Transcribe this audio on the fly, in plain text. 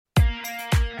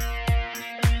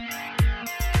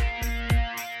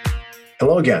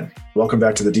Hello again. Welcome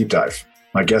back to The Deep Dive.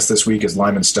 My guest this week is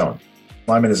Lyman Stone.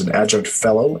 Lyman is an adjunct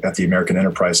fellow at the American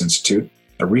Enterprise Institute,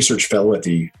 a research fellow at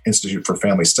the Institute for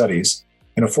Family Studies,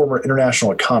 and a former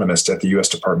international economist at the U.S.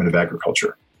 Department of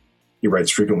Agriculture. He writes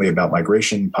frequently about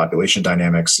migration, population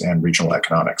dynamics, and regional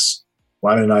economics.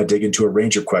 Lyman and I dig into a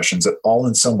range of questions that all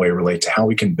in some way relate to how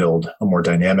we can build a more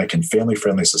dynamic and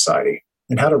family-friendly society,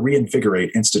 and how to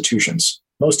reinvigorate institutions,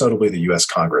 most notably the U.S.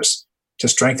 Congress, to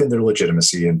strengthen their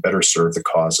legitimacy and better serve the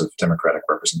cause of democratic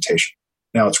representation.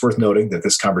 Now, it's worth noting that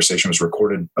this conversation was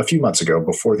recorded a few months ago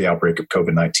before the outbreak of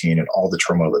COVID-19 and all the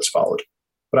turmoil that's followed.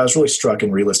 But I was really struck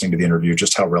in re-listening to the interview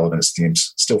just how relevant his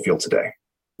themes still feel today.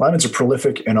 Lyman's a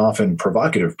prolific and often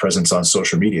provocative presence on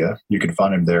social media. You can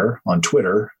find him there on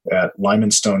Twitter at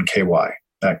LymanStoneKY.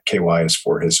 That KY is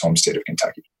for his home state of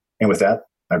Kentucky. And with that,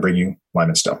 I bring you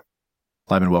Lyman Stone.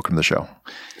 Lyman, welcome to the show.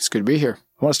 It's good to be here.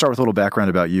 I want to start with a little background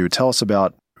about you. Tell us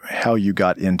about how you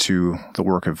got into the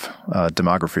work of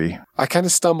demography. I kind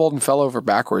of stumbled and fell over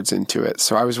backwards into it.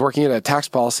 So I was working at a tax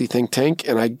policy think tank,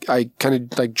 and I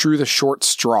kind of drew the short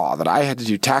straw that I had to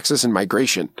do taxes and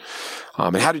migration.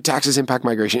 And how do taxes impact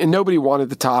migration? And nobody wanted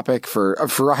the topic for a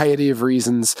variety of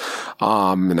reasons.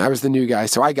 And I was the new guy,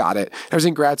 so I got it. I was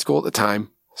in grad school at the time.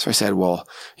 So I said, well,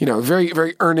 very,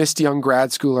 very earnest young grad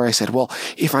schooler. I said, well,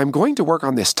 if I'm going to work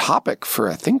on this topic for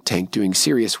a think tank doing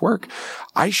serious work,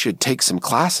 I should take some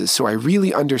classes so I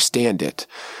really understand it,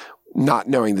 not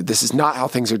knowing that this is not how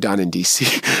things are done in DC.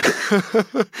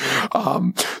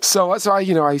 So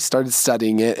I started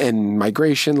studying it, and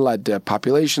migration led to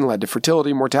population, led to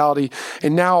fertility, mortality.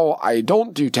 And now I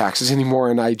don't do taxes anymore,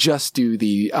 and I just do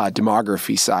the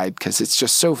demography side because it's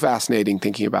just so fascinating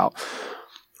thinking about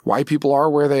why people are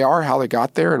where they are, how they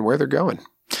got there, and where they're going.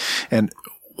 And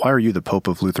why are you the Pope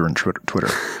of Lutheran Twitter?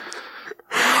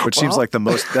 Which seems like the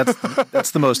most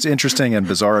that's the most interesting and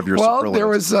bizarre of your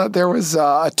superlatives. There was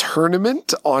a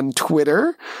tournament on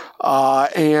Twitter,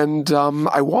 and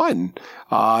I won.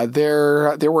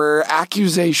 There were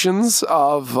accusations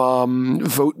of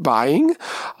vote buying.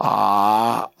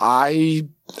 I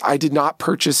did not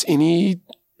purchase any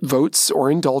votes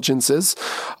or indulgences.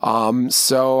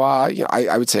 So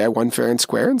I would say I won fair and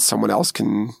square, and someone else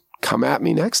can come at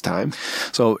me next time.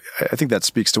 So I think that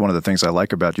speaks to one of the things I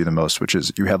like about you the most, which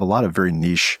is you have a lot of very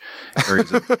niche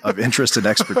areas of interest and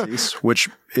expertise, which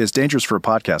is dangerous for a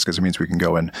podcast because it means we can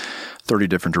go in 30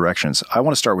 different directions. I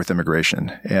want to start with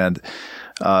immigration. And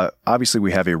obviously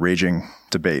we have a raging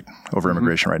debate over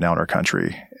immigration right now in our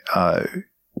country.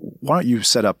 Why don't you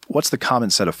set up, what's the common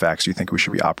set of facts you think we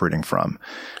should be operating from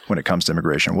when it comes to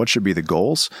immigration? What should be the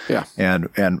goals? Yeah. And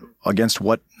against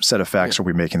what set of facts are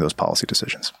we making those policy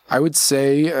decisions? I would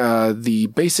say the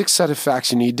basic set of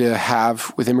facts you need to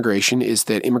have with immigration is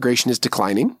that immigration is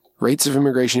declining. Rates of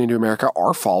immigration into America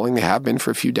are falling. They have been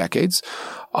for a few decades.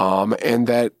 And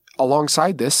that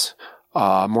alongside this,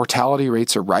 mortality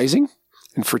rates are rising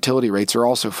and fertility rates are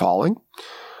also falling.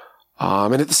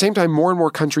 And at the same time, more and more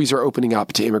countries are opening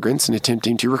up to immigrants and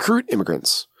attempting to recruit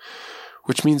immigrants,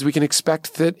 which means we can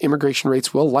expect that immigration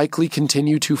rates will likely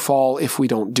continue to fall if we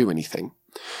don't do anything.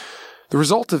 The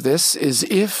result of this is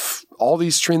if all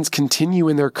these trends continue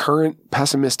in their current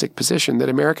pessimistic position, that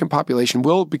American population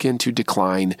will begin to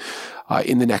decline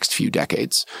in the next few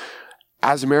decades.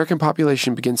 As American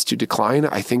population begins to decline,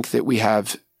 I think that we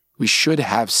should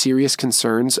have serious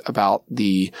concerns about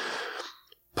the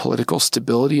political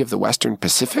stability of the Western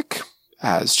Pacific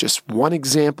as just one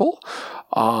example.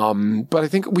 But I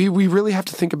think we really have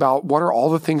to think about what are all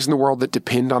the things in the world that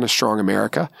depend on a strong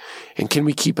America, and can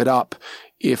we keep it up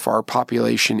if our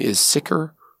population is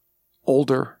sicker,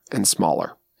 older, and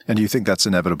smaller? And do you think that's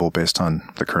inevitable based on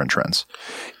the current trends?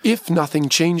 If nothing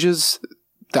changes,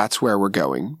 that's where we're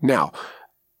going. Now,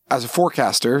 as a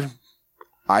forecaster,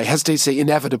 I hesitate to say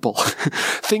inevitable.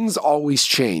 Things always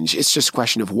change. It's just a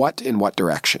question of what in what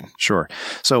direction. Sure.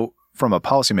 So from a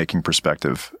policymaking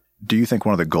perspective, do you think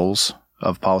one of the goals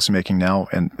of policymaking now,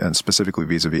 and specifically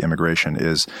vis-a-vis immigration,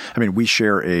 is, I mean, we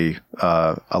share a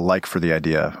like for the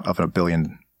idea of a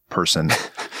billion-person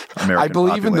American I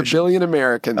believe population. in the billion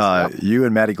Americans. You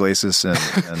and Matty Glasis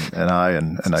and I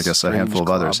and I guess a handful of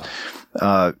others.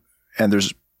 And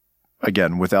there's,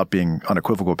 again, without being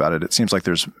unequivocal about it, it seems like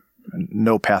there's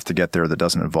no path to get there that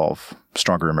doesn't involve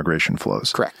stronger immigration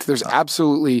flows. Correct. There's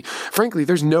absolutely, frankly,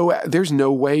 there's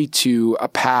no way to a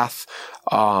path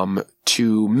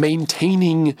to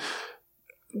maintaining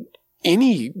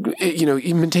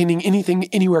maintaining anything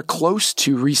anywhere close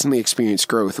to recently experienced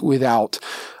growth without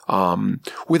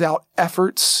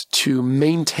efforts to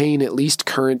maintain at least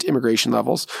current immigration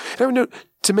levels. And I would note,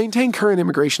 to maintain current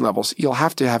immigration levels, you'll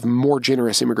have to have more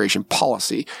generous immigration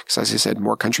policy. Because as I said,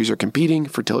 more countries are competing.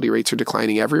 Fertility rates are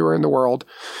declining everywhere in the world.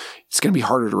 It's going to be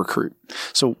harder to recruit.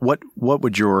 So what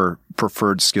would your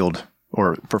preferred skilled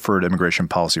or preferred immigration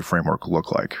policy framework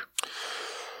look like?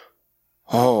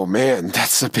 Oh man,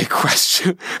 that's a big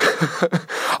question.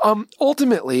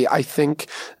 Ultimately, I think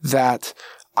that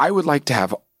I would like to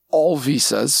have all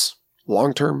visas,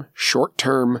 long-term,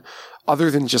 short-term,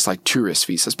 other than just like tourist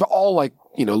visas, but all like,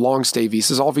 long stay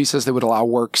visas, all visas that would allow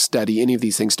work, study, any of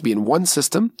these things to be in one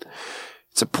system.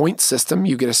 It's a point system.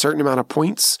 You get a certain amount of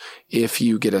points if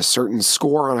you get a certain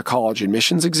score on a college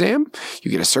admissions exam.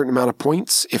 You get a certain amount of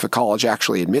points if a college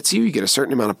actually admits you. You get a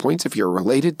certain amount of points if you're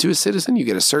related to a citizen. You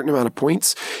get a certain amount of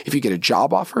points if you get a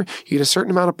job offer. You get a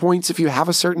certain amount of points if you have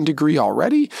a certain degree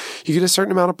already. You get a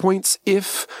certain amount of points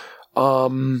if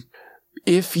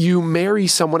you marry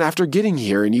someone after getting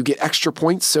here, and you get extra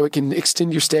points so it can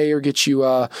extend your stay or get you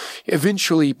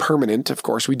eventually permanent. Of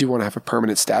course, we do want to have a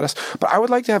permanent status, but I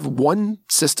would like to have one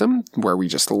system where we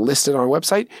just list it on our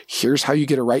website. Here's how you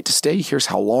get a right to stay. Here's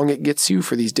how long it gets you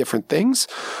for these different things.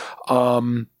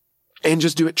 And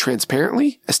just do it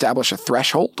transparently, establish a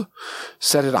threshold,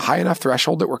 set it a high enough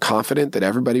threshold that we're confident that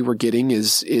everybody we're getting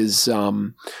has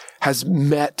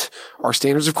met our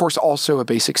standards. Of course, also a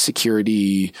basic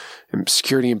security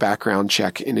and background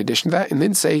check in addition to that. And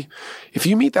then say, if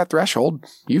you meet that threshold,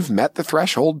 you've met the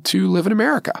threshold to live in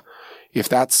America. If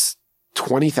that's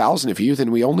 20,000 of you, then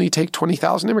we only take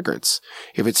 20,000 immigrants.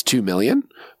 If it's 2 million,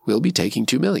 we'll be taking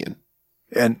 2 million.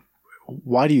 And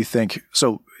why do you think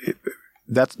so?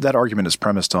 That argument is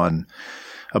premised on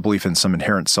a belief in some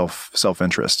inherent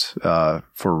self-interest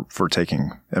for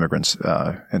taking immigrants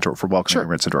for welcoming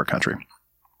immigrants into our country.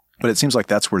 But it seems like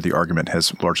that's where the argument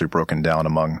has largely broken down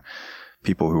among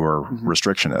people who are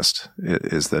restrictionist.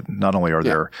 Is that not only are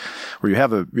there, where you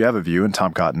have a view, and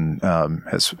Tom Cotton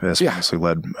has famously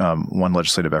led one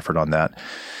legislative effort on that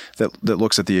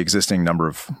looks at the existing number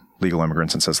of legal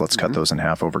immigrants and says, let's cut those in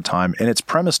half over time. And it's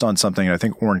premised on something, and I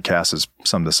think Orrin Cass has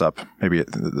summed this up maybe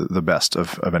the best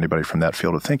of anybody from that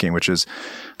field of thinking, which is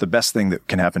the best thing that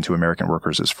can happen to American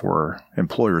workers is for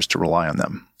employers to rely on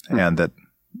them, and that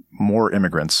more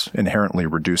immigrants inherently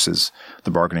reduces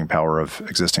the bargaining power of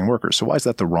existing workers. So why is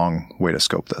that the wrong way to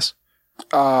scope this?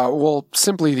 Well,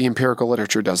 simply the empirical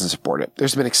literature doesn't support it.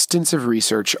 There's been extensive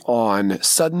research on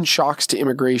sudden shocks to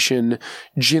immigration,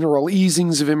 general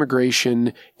easings of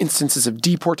immigration, instances of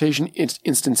deportation,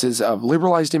 instances of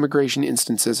liberalized immigration,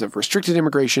 instances of restricted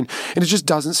immigration, and it just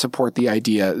doesn't support the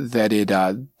idea that it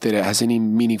has any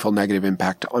meaningful negative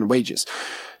impact on wages.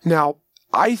 Now,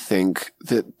 I think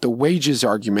that the wages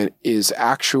argument is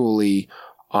actually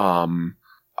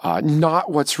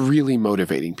not what's really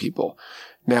motivating people.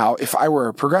 Now, if I were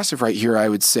a progressive right here, I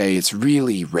would say it's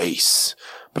really race.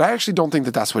 But I actually don't think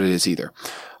that that's what it is either.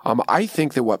 I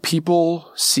think that what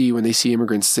people see when they see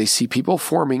immigrants, they see people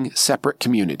forming separate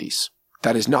communities.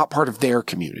 That is not part of their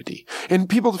community. And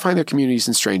people define their communities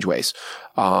in strange ways.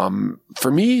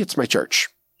 For me, it's my church.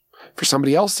 For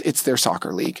somebody else, it's their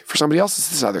soccer league. For somebody else, it's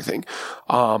this other thing.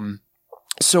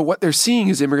 So what they're seeing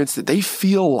is immigrants that they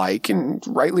feel like, and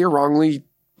rightly or wrongly,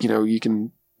 you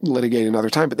can litigate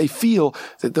another time, but they feel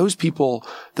that those people,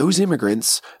 those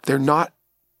immigrants, they're not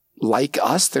like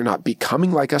us. They're not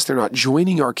becoming like us. They're not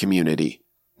joining our community.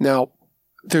 Now,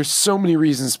 there's so many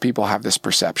reasons people have this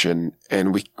perception,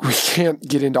 and we can't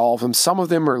get into all of them. Some of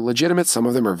them are legitimate. Some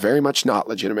of them are very much not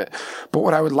legitimate. But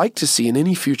what I would like to see in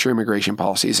any future immigration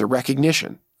policy is a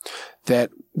recognition that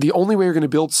the only way you're going to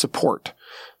build support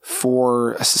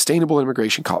for a sustainable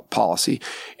immigration policy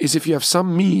is if you have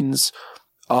some means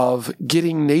of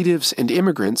getting natives and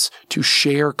immigrants to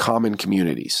share common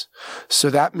communities. So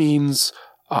that means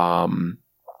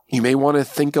you may want to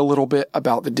think a little bit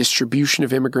about the distribution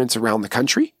of immigrants around the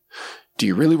country. Do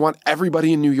you really want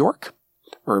everybody in New York?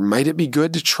 Or might it be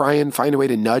good to try and find a way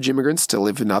to nudge immigrants to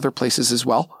live in other places as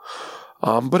well?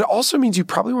 But it also means you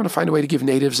probably want to find a way to give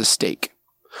natives a stake.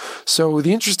 So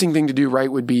the interesting thing to do, right,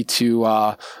 would be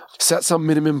to set some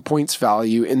minimum points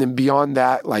value, and then beyond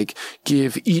that, like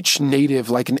give each native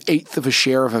like 1/8 of a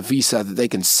share of a visa that they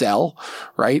can sell,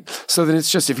 right? So then it's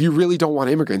just, if you really don't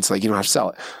want immigrants, like you don't have to sell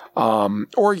it.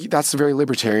 Or that's a very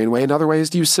libertarian way. Another way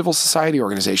is to use civil society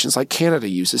organizations like Canada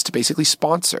uses to basically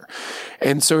sponsor.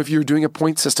 And so if you're doing a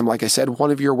point system, like I said,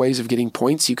 one of your ways of getting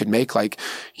points you could make, like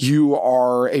you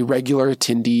are a regular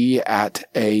attendee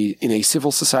in a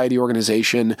civil society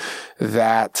organization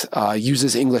that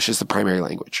uses English as the primary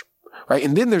language. Right.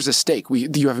 And then there's a stake.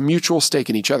 You have a mutual stake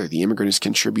in each other. The immigrant is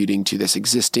contributing to this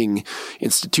existing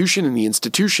institution, and the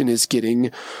institution is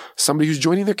getting somebody who's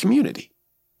joining their community.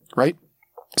 Right.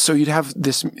 So you'd have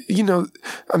this,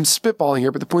 I'm spitballing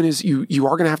here, but the point is you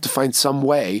are going to have to find some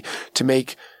way to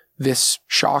make this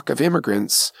shock of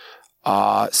immigrants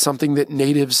something that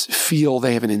natives feel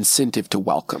they have an incentive to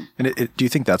welcome. And do you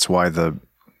think that's why the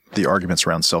arguments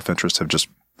around self-interest have just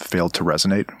failed to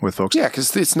resonate with folks? Yeah,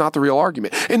 because it's not the real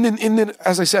argument. And then,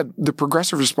 as I said, the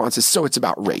progressive response is, so it's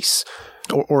about race.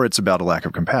 Or it's about a lack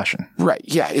of compassion. Right.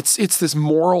 Yeah. It's this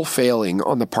moral failing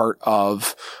on the part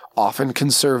of often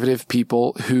conservative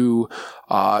people who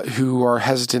are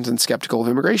hesitant and skeptical of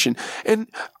immigration. And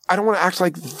I don't want to act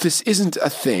like this isn't a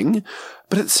thing,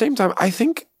 but at the same time, I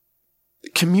think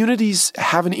communities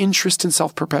have an interest in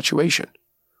self-perpetuation.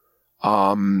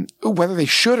 Whether they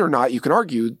should or not, you can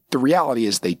argue. The reality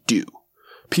is they do.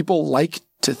 People like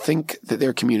to think that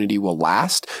their community will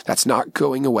last. That's not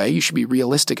going away. You should be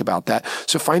realistic about that.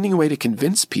 So finding a way to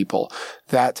convince people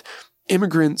that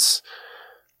immigrants,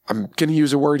 I'm going to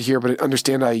use a word here, but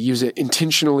understand I use it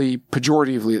intentionally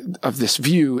pejoratively of this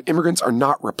view. Immigrants are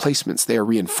not replacements. They are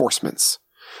reinforcements.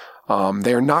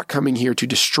 They are not coming here to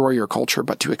destroy your culture,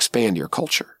 but to expand your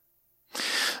culture.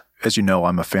 As you know,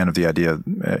 I'm a fan of the idea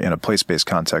in a place-based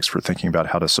context for thinking about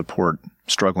how to support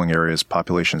struggling areas,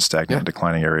 population stagnant and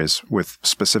declining areas with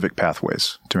specific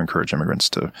pathways to encourage immigrants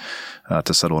to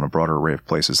settle in a broader array of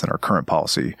places than our current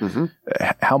policy. Mm-hmm.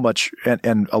 How much,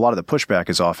 and a lot of the pushback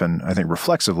is often, I think,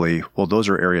 reflexively, well, those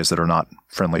are areas that are not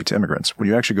friendly to immigrants. When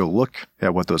you actually go look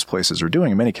at what those places are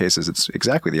doing, in many cases, it's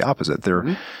exactly the opposite.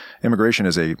 Immigration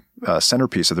is a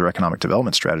centerpiece of their economic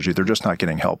development strategy. They're just not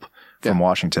getting help from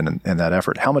Washington in that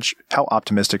effort. How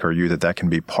optimistic are you that can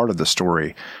be part of the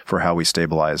story for how we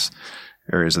stabilize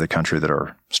areas of the country that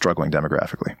are struggling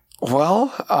demographically?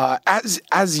 Well,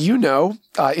 as you know,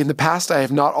 in the past, I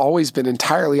have not always been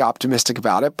entirely optimistic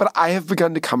about it, but I have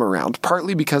begun to come around,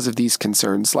 partly because of these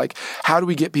concerns. Like, how do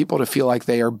we get people to feel like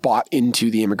they are bought into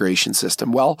the immigration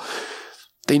system? Well,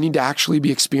 they need to actually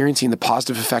be experiencing the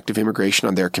positive effect of immigration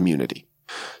on their community.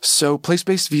 So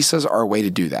place-based visas are a way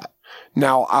to do that.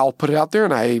 Now, I'll put it out there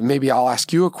and maybe I'll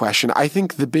ask you a question. I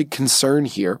think the big concern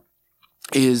here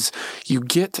is you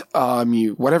get,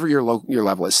 whatever your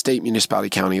level is, state, municipality,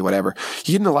 county, whatever,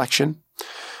 you get an election,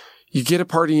 you get a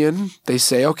party in, they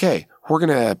say, okay, we're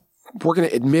going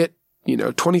to admit,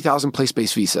 20,000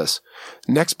 place-based visas.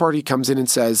 Next party comes in and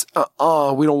says,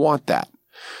 we don't want that.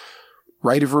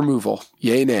 Right of removal,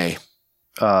 yay, nay.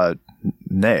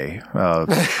 Nay,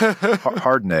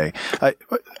 hard nay.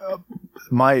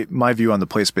 My view on the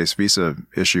place-based visa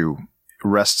issue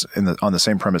rests on the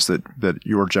same premise that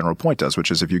your general point does,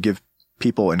 which is if you give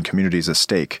people and communities a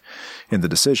stake in the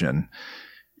decision,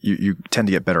 you tend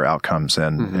to get better outcomes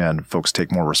and folks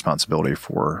take more responsibility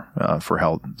for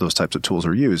how those types of tools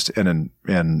are used. And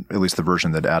in at least the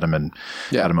version that Adam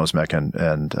Ozimek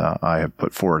and I have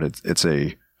put forward, it's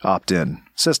a opt-in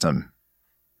system.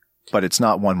 But it's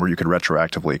not one where you could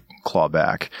retroactively claw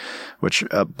back,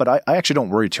 but I actually don't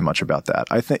worry too much about that.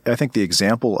 I think the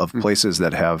example of places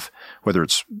that have, whether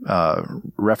it's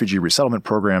refugee resettlement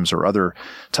programs or other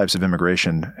types of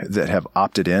immigration that have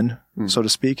opted in, so to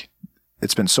speak,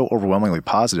 it's been so overwhelmingly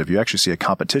positive. You actually see a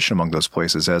competition among those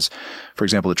places as, for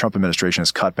example, the Trump administration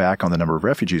has cut back on the number of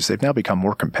refugees. They've now become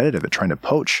more competitive at trying to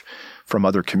poach from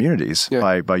other communities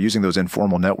by using those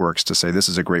informal networks to say, this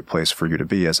is a great place for you to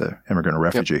be as an immigrant or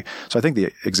refugee. Yep. So I think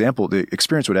the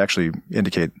experience would actually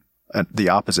indicate the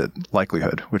opposite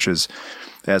likelihood, which is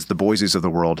as the Boise's of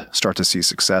the world start to see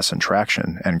success and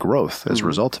traction and growth as a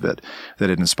result of it,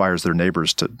 that it inspires their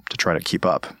neighbors to try to keep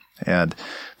up. And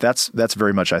that's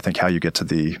very much, I think, how you get to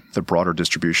the broader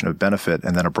distribution of benefit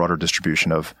and then a broader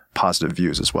distribution of positive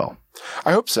views as well.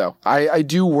 I hope so. I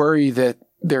do worry that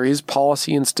there is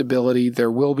policy instability.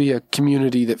 There will be a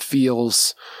community that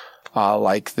feels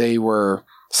like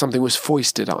something was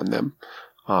foisted on them.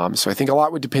 So I think a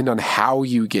lot would depend on how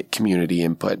you get community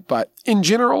input. But in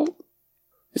general,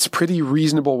 it's a pretty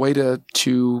reasonable way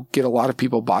to get a lot of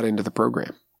people bought into the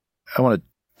program. I want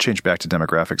to change back to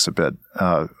demographics a bit.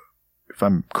 If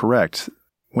I'm correct,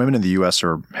 women in the U.S.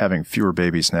 are having fewer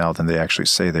babies now than they actually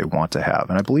say they want to have.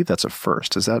 And I believe that's a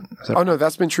first. Is that? Oh, no,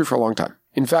 that's been true for a long time.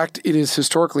 In fact, it is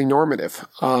historically normative.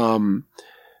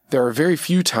 There are very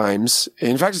few times,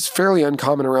 in fact, it's fairly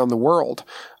uncommon around the world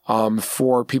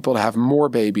for people to have more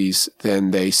babies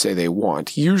than they say they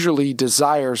want. Usually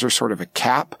desires are sort of a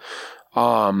cap.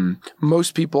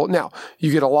 Most people, now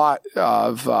you get a lot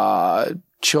of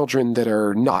children that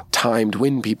are not timed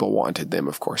when people wanted them,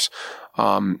 of course.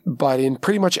 But in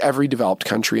pretty much every developed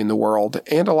country in the world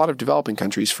and a lot of developing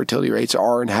countries, fertility rates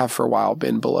are and have for a while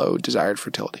been below desired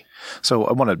fertility. So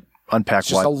I want to unpack it's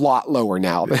just a lot lower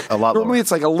now. A lot Normally lower.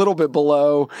 It's like a little bit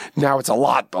below. Now it's a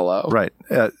lot below. Right.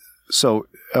 So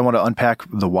I want to unpack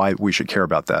the why we should care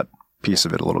about that piece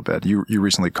of it a little bit. You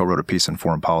recently co-wrote a piece in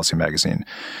Foreign Policy magazine,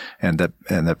 and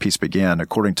that piece began,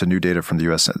 according to new data from the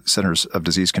U.S. Centers of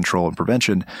Disease Control and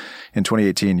Prevention, in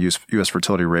 2018, U.S.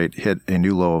 fertility rate hit a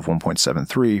new low of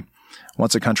 1.73.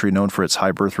 Once a country known for its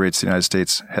high birth rates, the United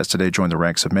States has today joined the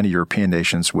ranks of many European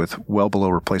nations with well below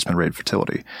replacement rate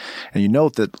fertility. And you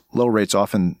note that low rates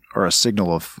often are a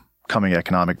signal of coming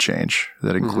economic change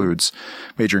that includes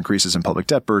major increases in public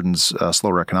debt burdens,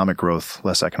 slower economic growth,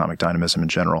 less economic dynamism in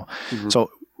general. So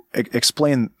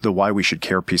explain the why we should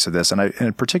care piece of this. And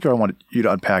in particular, I want you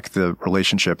to unpack the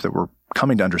relationship that we're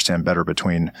coming to understand better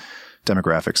between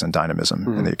demographics and dynamism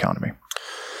in the economy.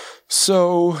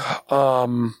 So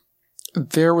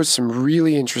there was some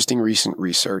really interesting recent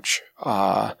research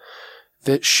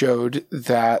that showed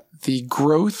that the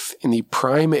growth in the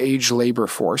prime age labor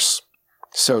force,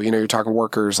 so, you're talking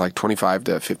workers like 25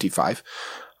 to 55,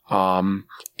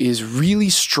 is really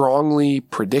strongly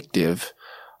predictive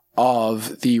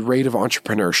of the rate of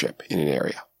entrepreneurship in an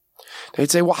area. Now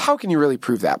you'd say, well, how can you really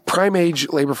prove that? Prime age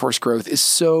labor force growth is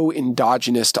so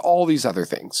endogenous to all these other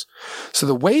things. So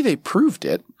the way they proved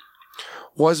it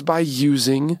was by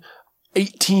using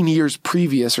 18 years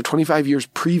previous or 25 years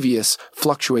previous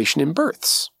fluctuation in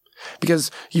births. Because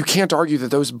you can't argue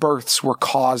that those births were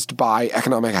caused by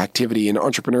economic activity and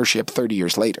entrepreneurship 30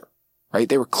 years later, right?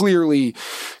 They were clearly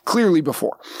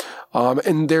before.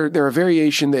 And they're a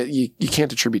variation that you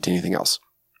can't attribute to anything else.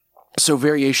 So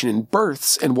variation in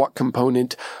births and what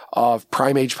component of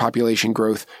prime age population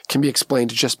growth can be explained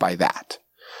just by that.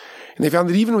 And they found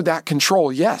that even with that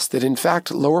control, yes, that in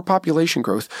fact, lower population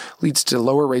growth leads to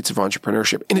lower rates of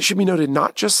entrepreneurship. And it should be noted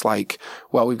not just like,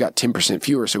 well, we've got 10%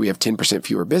 fewer, so we have 10%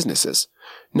 fewer businesses.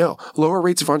 No, lower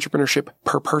rates of entrepreneurship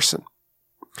per person.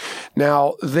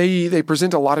 Now, they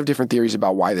present a lot of different theories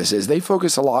about why this is. They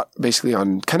focus a lot basically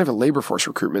on kind of a labor force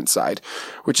recruitment side,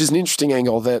 which is an interesting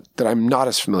angle that I'm not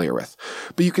as familiar with.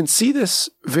 But you can see this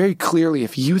very clearly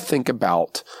if you think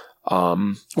about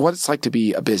what it's like to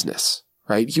be a business.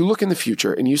 Right? You look in the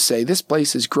future and you say, this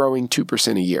place is growing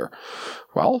 2% a year.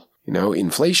 Well,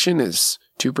 inflation is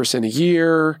 2% a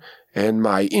year and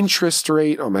my interest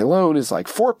rate on my loan is like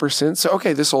 4%. So,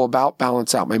 okay, this will about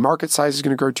balance out. My market size is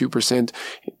going to grow 2%.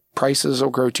 Prices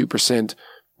will grow 2%.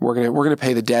 We're going to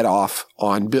pay the debt off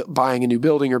on buying a new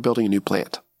building or building a new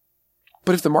plant.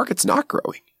 But if the market's not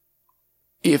growing,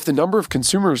 if the number of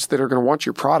consumers that are going to want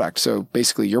your product, so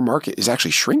basically your market is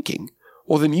actually shrinking,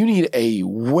 well, then you need a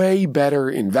way better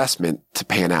investment to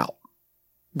pan out.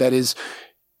 That is,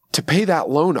 to pay that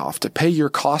loan off, to pay your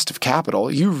cost of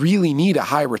capital, you really need a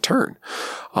high return.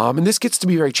 And this gets to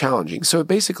be very challenging. So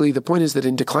basically, the point is that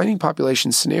in declining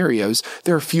population scenarios,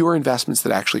 there are fewer investments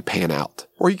that actually pan out.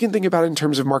 Or you can think about it in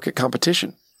terms of market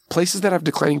competition. Places that have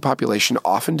declining population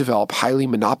often develop highly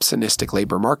monopsonistic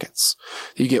labor markets.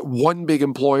 You get one big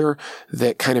employer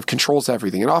that kind of controls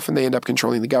everything. And often they end up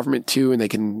controlling the government too, and they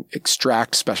can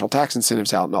extract special tax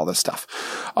incentives out and all this stuff.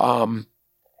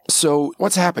 So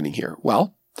what's happening here?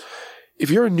 Well, if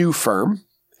you're a new firm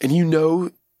and you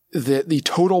know that the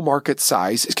total market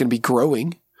size is going to be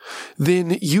growing,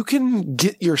 then you can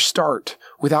get your start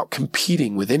without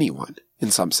competing with anyone. In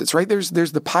some sense, right? There's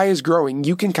the pie is growing.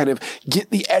 You can kind of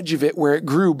get the edge of it where it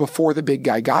grew before the big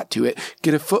guy got to it,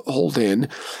 get a foothold in.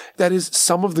 That is,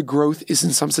 some of the growth is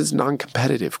in some sense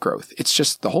non-competitive growth. It's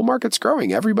just the whole market's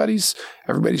growing. Everybody's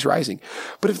rising.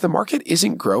 But if the market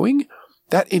isn't growing,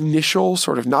 that initial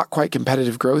sort of not quite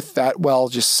competitive growth,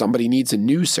 just somebody needs a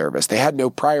new service. They had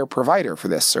no prior provider for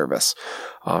this service.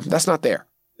 That's not there.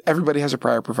 Everybody has a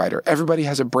prior provider. Everybody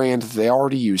has a brand that they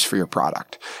already use for your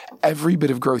product. Every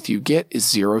bit of growth you get is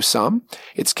zero sum.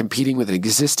 It's competing with an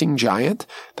existing giant.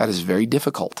 That is very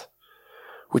difficult,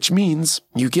 which means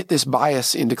you get this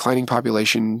bias in declining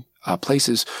population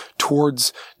places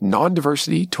towards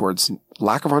non-diversity, towards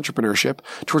lack of entrepreneurship,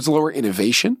 towards lower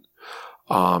innovation.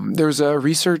 There was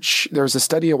a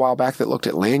study a while back that looked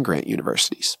at land-grant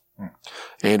universities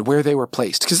and where they were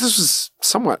placed, because this was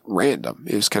somewhat random.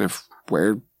 It was kind of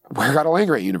where got a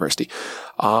land-grant university?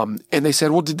 And they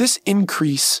said, well, did this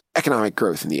increase economic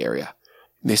growth in the area?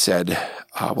 And they said,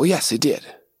 well, yes, it did.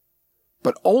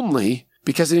 But only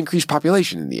because it increased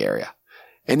population in the area.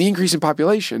 And the increase in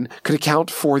population could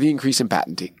account for the increase in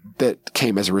patenting that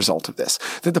came as a result of this.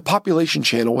 That the population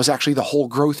channel was actually the whole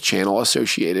growth channel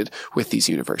associated with these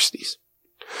universities.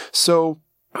 So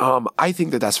I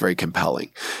think that that's very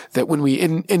compelling. That when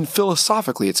and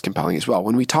philosophically, it's compelling as well.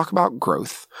 When we talk about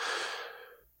growth,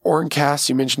 Oren Cass,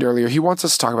 you mentioned earlier, he wants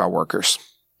us to talk about workers.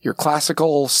 Your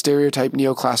classical stereotype,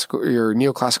 your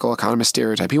neoclassical economist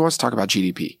stereotype, he wants to talk about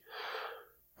GDP.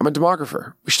 I'm a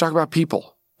demographer. We should talk about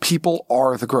people. people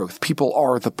are the growth. People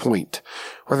are the point.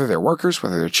 Whether they're workers,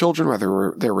 whether they're children,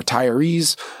 whether they're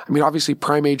retirees. I mean, obviously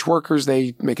prime age workers,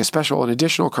 they make a special and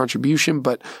additional contribution,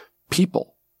 but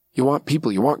people, you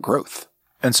want growth.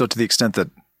 And so to the extent that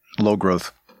low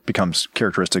growth becomes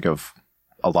characteristic of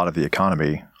a lot of the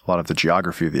economy, a lot of the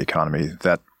geography of the economy,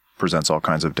 that presents all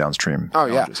kinds of downstream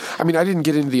challenges. Yeah. I mean, I didn't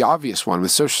get into the obvious one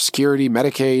with Social Security,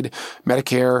 Medicaid,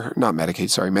 Medicare,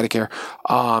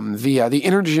 the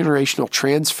intergenerational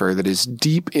transfer that is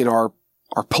deep in our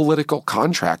political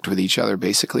contract with each other,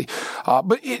 basically.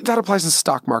 But that applies in the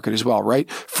stock market as well, right?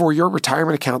 For your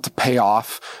retirement account to pay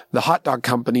off, the hot dog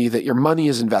company that your money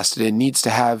is invested in needs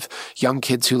to have young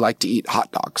kids who like to eat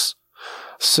hot dogs.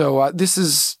 So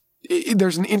there's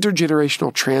an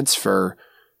intergenerational transfer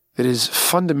that is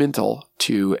fundamental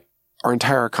to our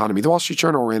entire economy. The Wall Street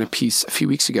Journal ran a piece a few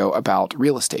weeks ago about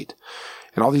real estate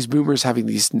and all these boomers having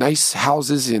these nice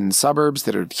houses in suburbs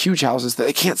that are huge houses that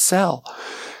they can't sell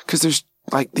because there's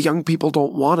like the young people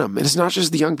don't want them. And it's not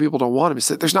just the young people don't want them. It's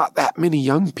that there's not that many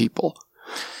young people.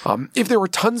 If there were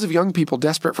tons of young people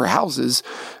desperate for houses,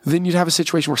 then you'd have a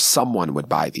situation where someone would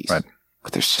buy these. Right.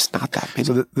 But there's just not that many.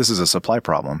 So this is a supply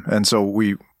problem. And so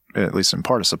we, at least in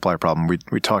part a supply problem,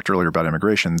 we talked earlier about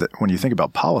immigration, that when you think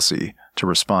about policy to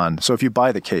respond, so if you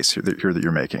buy the case here that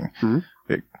you're making,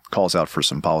 it calls out for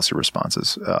some policy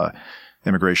responses.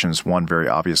 Immigration is one very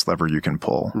obvious lever you can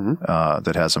pull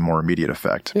that has a more immediate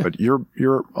effect. Yeah. But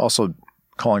you're also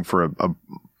calling for a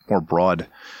more broad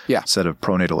set of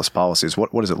pro-natalist policies.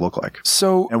 What does it look like?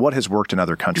 And what has worked in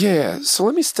other countries? Yeah. So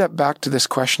let me step back to this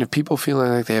question of people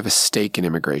feeling like they have a stake in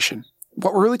immigration.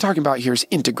 What we're really talking about here is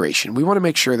integration. We want to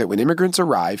make sure that when immigrants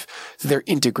arrive, that they're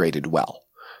integrated well,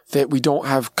 that we don't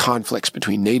have conflicts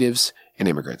between natives and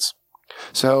immigrants.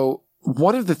 So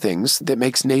one of the things that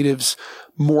makes natives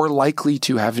more likely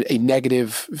to have a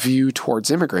negative view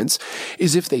towards immigrants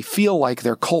is if they feel like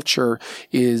their culture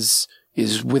is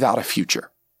without a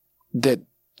future, that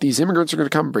these immigrants are going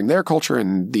to come and bring their culture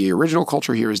and the original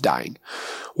culture here is dying.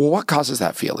 Well, what causes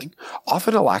that feeling?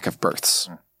 Often a lack of births.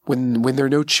 When there are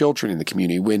no children in the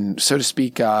community, when, so to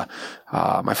speak,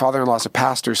 my father-in-law is a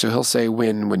pastor, so he'll say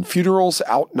when funerals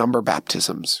outnumber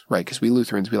baptisms, right? Because we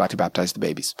Lutherans, we like to baptize the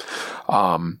babies.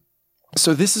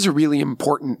 So this is a really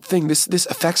important thing. This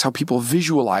affects how people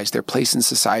visualize their place in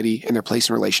society and their place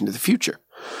in relation to the future.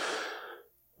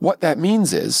 What that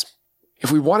means is,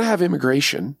 if we want to have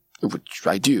immigration, which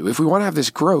I do, if we want to have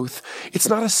this growth, it's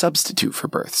not a substitute for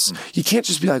births. You can't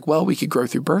just be like, well, we could grow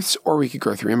through births or we could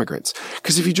grow through immigrants.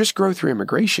 Because if you just grow through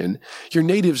immigration, your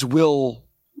natives will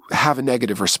have a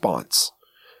negative response.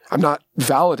 I'm not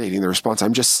validating the response.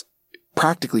 I'm just,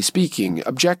 practically speaking,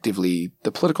 objectively,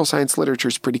 the political science literature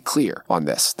is pretty clear on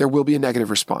this. There will be a negative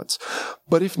response.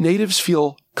 But if natives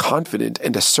feel confident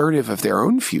and assertive of their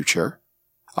own future,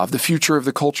 of the future of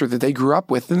the culture that they grew up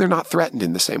with, then they're not threatened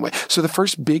in the same way. So the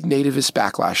first big nativist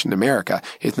backlash in America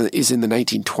is in the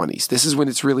 1920s. This is when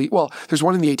it's really, well, there's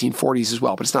one in the 1840s as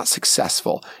well, but it's not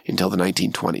successful until the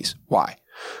 1920s. Why?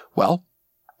 Well,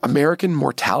 American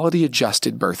mortality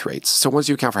adjusted birth rates. So once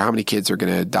you account for how many kids are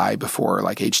going to die before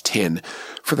like age 10,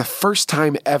 for the first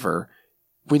time ever,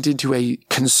 went into a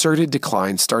concerted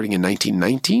decline starting in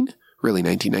 1919. Really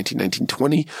 1919,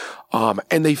 1920.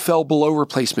 And they fell below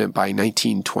replacement by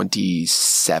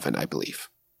 1927, I believe.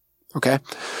 Okay.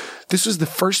 This was the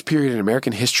first period in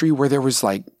American history where there was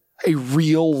like a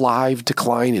real live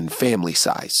decline in family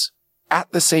size.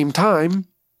 At the same time,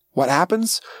 what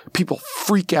happens? People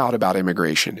freak out about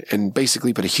immigration and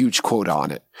basically put a huge quota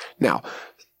on it. Now,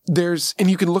 and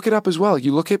you can look it up as well.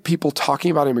 You look at people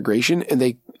talking about immigration and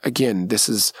they, again,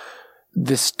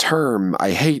 this term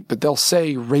I hate, but they'll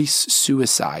say race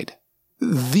suicide.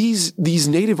 These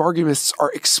native arguments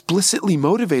are explicitly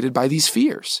motivated by these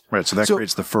fears. Right. So that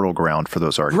creates the fertile ground for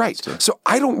those arguments. Right. So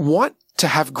I don't want to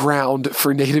have ground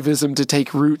for nativism to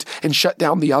take root and shut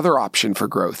down the other option for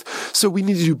growth. So we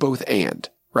need to do both and,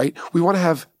 right? We want to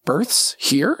have births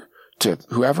here to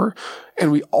whoever,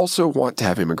 and we also want to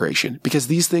have immigration because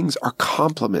these things are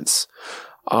complements.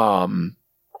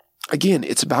 Again,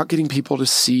 it's about getting people to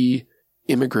see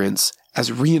immigrants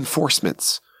as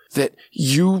reinforcements that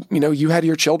you had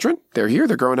your children, they're here,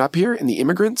 they're growing up here, and the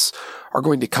immigrants are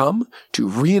going to come to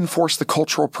reinforce the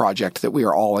cultural project that we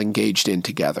are all engaged in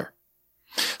together.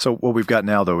 So what we've got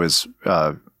now, though, is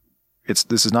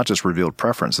this is not just revealed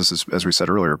preference. This is, as we said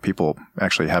earlier, people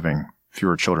actually having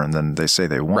fewer children than they say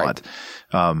they want.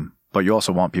 Right. But you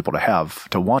also want people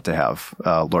to want to have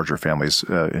larger families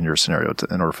in your scenario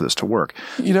in order for this to work.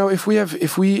 You know, if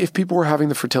people were having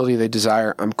the fertility they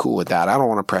desire, I'm cool with that. I don't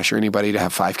want to pressure anybody to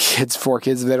have 5 kids, 4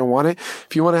 kids if they don't want it.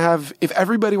 If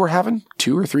everybody were having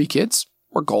 2 or 3 kids,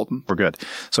 we're golden. We're good.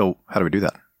 So how do we do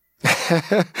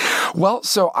that? Well,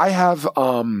 so I have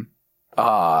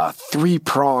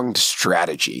three-pronged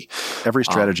strategy. Every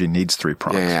strategy needs three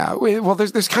prongs. Yeah. Well,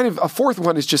 there's kind of a fourth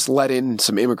one is just let in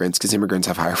some immigrants because immigrants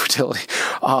have higher fertility.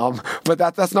 But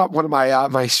that's not one of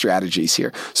my strategies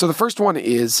here. So the first one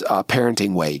is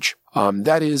parenting wage.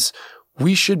 That is,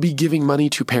 we should be giving money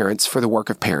to parents for the work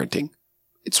of parenting.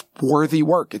 It's worthy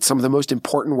work. It's some of the most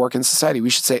important work in society. We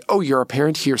should say, oh, you're a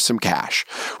parent, here's some cash.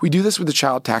 We do this with the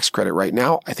child tax credit right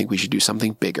now. I think we should do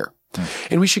something bigger.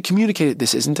 And we should communicate it.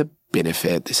 This isn't a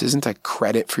benefit. This isn't a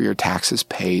credit for your taxes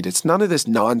paid. It's none of this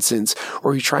nonsense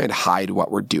where we try and hide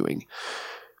what we're doing.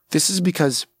 This is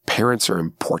because parents are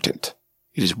important.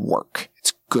 It is work.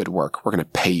 It's good work. We're going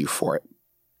to pay you for it.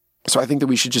 So I think that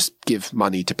we should just give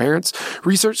money to parents.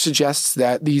 Research suggests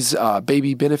that these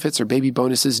baby benefits or baby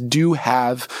bonuses do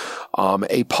have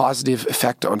a positive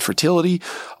effect on fertility.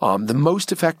 The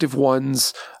most effective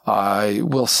ones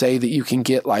will say that you can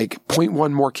get like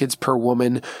 0.1 more kids per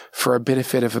woman for a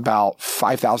benefit of about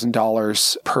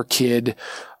 $5,000 per kid.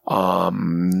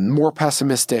 More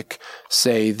pessimistic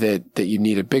say that you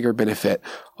need a bigger benefit.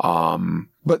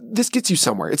 But this gets you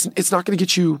somewhere. It's not going to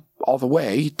get you all the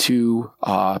way to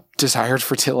desired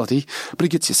fertility, but it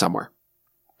gets you somewhere.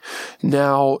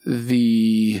 Now,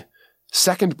 the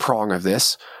second prong of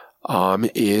this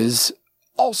is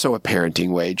also a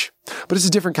parenting wage, but it's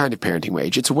a different kind of parenting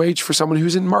wage. It's a wage for someone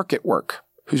who's in market work,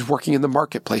 who's working in the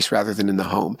marketplace rather than in the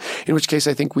home, in which case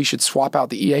I think we should swap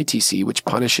out the EITC, which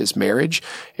punishes marriage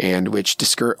and which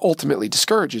ultimately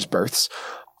discourages births,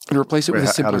 and replace it with a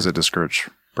simpler... How does it discourage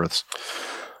births?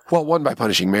 Well, one, by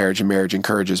punishing marriage, and marriage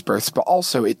encourages births, but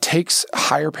also it takes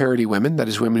higher parity women, that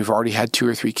is women who've already had 2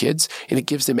 or 3 kids, and it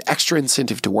gives them extra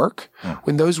incentive to work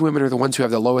when those women are the ones who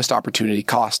have the lowest opportunity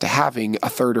cost to having a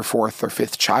 3rd or 4th or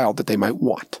 5th child that they might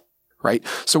want, right?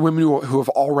 So women who have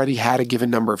already had a given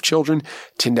number of children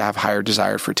tend to have higher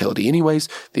desired fertility anyways.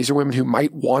 These are women who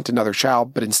might want another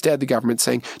child, but instead the government's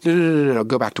saying, no,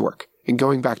 go back to work. And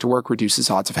going back to work reduces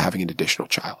odds of having an additional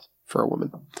child for a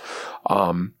woman.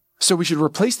 So we should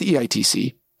replace the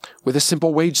EITC with a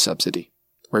simple wage subsidy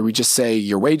where we just say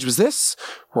your wage was this,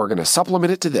 we're going to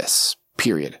supplement it to this,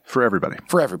 period. For everybody.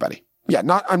 For everybody. Yeah,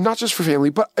 I'm not just for family,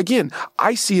 but again,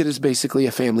 I see it as basically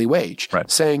a family wage.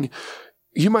 Right. Saying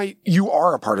you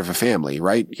are a part of a family,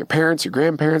 right? Your parents, your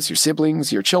grandparents, your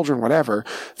siblings, your children, whatever,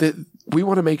 that we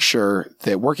want to make sure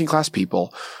that working class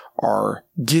people are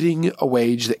getting a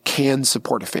wage that can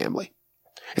support a family.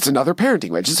 It's another parenting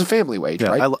wage. It's a family wage,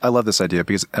 right? I love this idea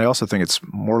because I also think it's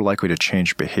more likely to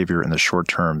change behavior in the short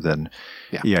term than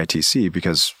EITC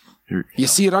because you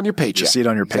see it on your paycheck. You see it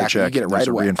on your paycheck. You get it right away. There's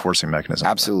a reinforcing mechanism.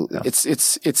 Absolutely.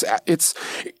 Yeah. It's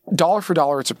dollar for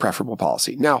dollar. It's a preferable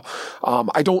policy. Now,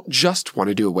 I don't just want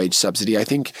to do a wage subsidy. I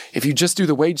think if you just do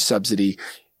the wage subsidy,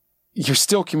 you're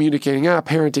still communicating,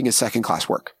 parenting is second class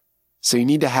work. So you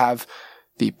need to have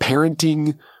the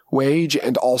parenting wage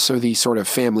and also the sort of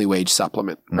family wage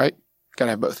supplement, right? Got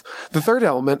to have both. The third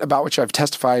element about which I've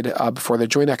testified before the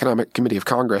Joint Economic Committee of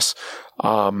Congress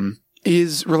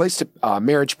relates to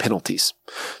marriage penalties.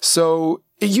 So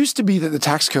it used to be that the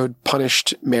tax code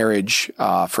punished marriage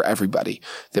for everybody.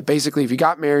 That basically if you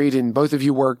got married and both of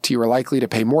you worked, you were likely to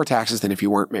pay more taxes than if you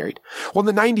weren't married. Well,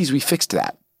 in the 90s, we fixed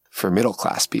that for middle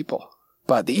class people.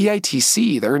 But the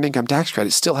EITC, the Earned Income Tax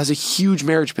Credit, still has a huge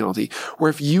marriage penalty where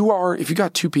if you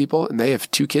got 2 people and they have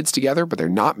 2 kids together, but they're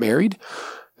not married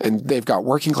and they've got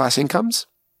working class incomes,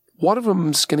 one of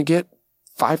them's going to get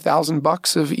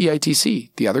 $5,000 of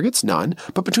EITC. The other gets none.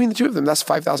 But between the 2 of them, that's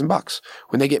 $5,000.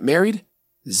 When they get married,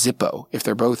 zippo, if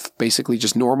they're both basically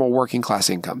just normal working class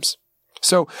incomes.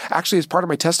 So actually, as part of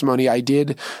my testimony, I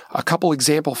did a couple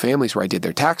example families where I did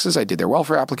their taxes, I did their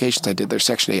welfare applications, I did their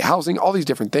Section 8 housing, all these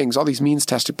different things, all these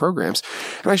means-tested programs.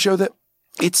 And I show that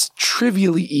it's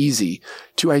trivially easy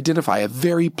to identify a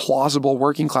very plausible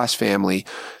working class family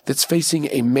that's facing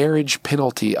a marriage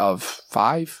penalty of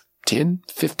 $5,000, $10,000,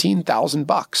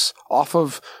 $15,000 off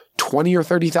of $20,000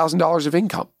 or $30,000 of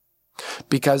income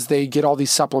because they get all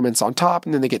these supplements on top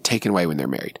and then they get taken away when they're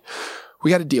married. We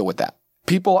got to deal with that.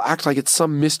 People act like it's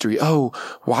some mystery. Oh,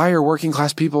 why are working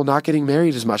class people not getting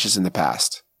married as much as in the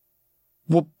past?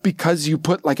 Well, because you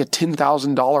put like a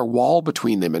 $10,000 wall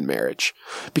between them in marriage.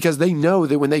 Because they know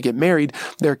that when they get married,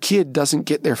 their kid doesn't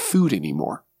get their food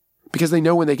anymore. Because they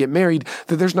know when they get married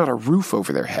that there's not a roof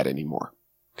over their head anymore.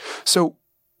 So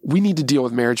we need to deal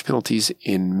with marriage penalties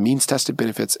in means-tested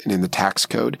benefits and in the tax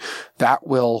code. That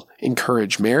will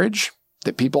encourage marriage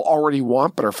that people already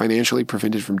want but are financially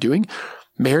prevented from doing.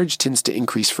 Marriage tends to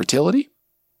increase fertility.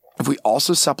 If we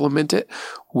also supplement it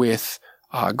with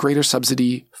greater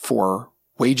subsidy for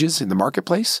wages in the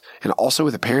marketplace and also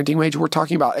with a parenting wage. We're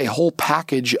talking about a whole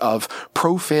package of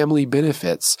pro-family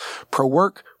benefits,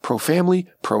 pro-work, pro-family,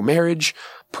 pro-marriage,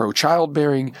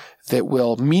 pro-childbearing that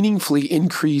will meaningfully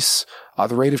increase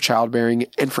the rate of childbearing.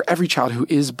 And for every child who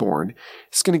is born,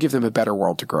 it's going to give them a better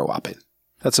world to grow up in.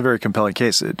 That's a very compelling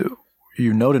case.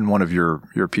 You note in one of your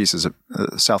pieces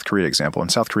a South Korea example,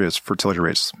 and South Korea's fertility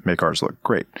rates make ours look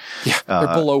great. Yeah,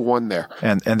 they're below 1 there.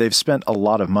 And they've spent a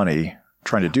lot of money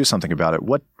trying to do something about it.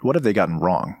 What have they gotten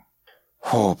wrong?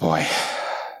 Oh, boy.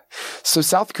 So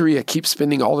South Korea keeps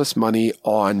spending all this money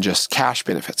on just cash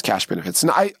benefits.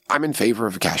 And I'm in favor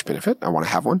of a cash benefit. I want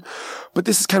to have one. But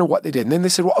this is kind of what they did. And then they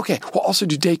said, well, okay, we'll also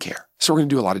do daycare. So we're going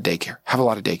to do a lot of daycare, have a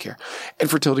lot of daycare. And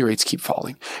fertility rates keep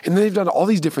falling. And then they've done all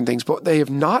these different things, but they have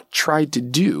not tried to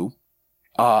do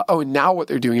and now what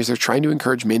they're doing is they're trying to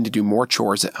encourage men to do more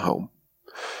chores at home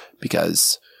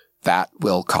because that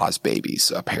will cause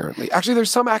babies, apparently. Actually, there's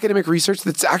some academic research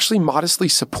that's actually modestly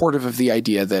supportive of the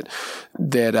idea that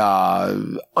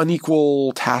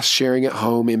unequal task sharing at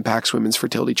home impacts women's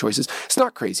fertility choices. It's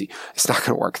not crazy. It's not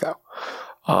going to work, though.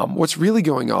 What's really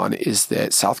going on is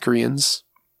that South Koreans,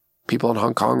 people in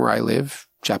Hong Kong where I live,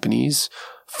 Japanese,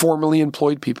 formerly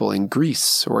employed people in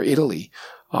Greece or Italy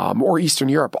or Eastern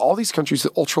Europe, all these countries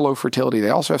with ultra-low fertility,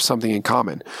 they also have something in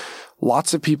common.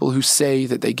 Lots of people who say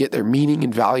that they get their meaning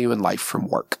and value in life from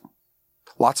work.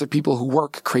 Lots of people who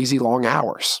work crazy long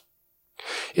hours.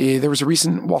 There was a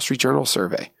recent Wall Street Journal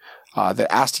survey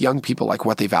that asked young people like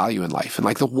what they value in life. And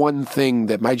like the one thing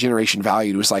that my generation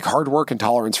valued was like hard work and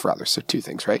tolerance for others. So 2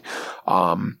 things, right?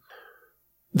 My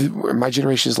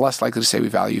generation is less likely to say we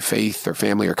value faith or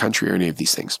family or country or any of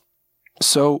these things.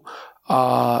 So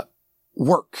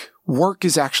work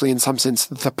is actually in some sense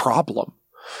the problem.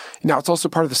 Now, it's also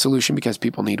part of the solution because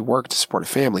people need work to support a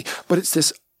family, but it's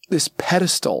this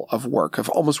pedestal of work, of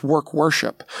almost work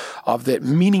worship, of that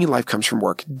meaning in life comes from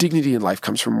work, dignity in life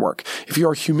comes from work. If you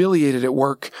are humiliated at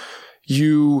work,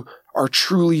 you are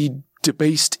truly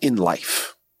debased in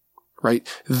life, right?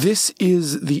 This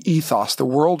is the ethos, the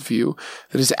worldview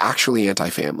that is actually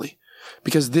anti-family,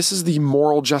 because this is the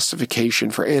moral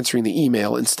justification for answering the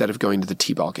email instead of going to the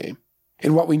t-ball game.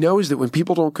 And what we know is that when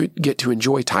people don't get to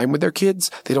enjoy time with their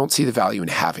kids, they don't see the value in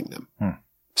having them.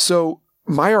 So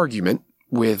my argument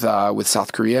with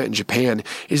South Korea and Japan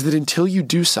is that until you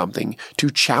do something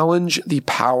to challenge the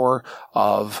power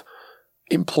of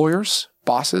employers,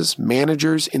 bosses,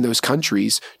 managers in those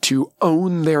countries to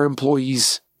own their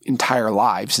employees' entire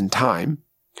lives and time,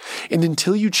 and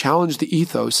until you challenge the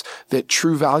ethos that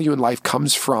true value in life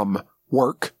comes from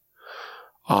work,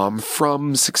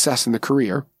 from success in the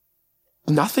career,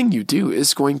 nothing you do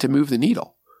is going to move the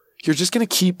needle. You're just going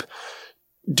to keep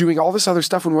doing all this other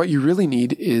stuff when what you really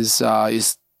need is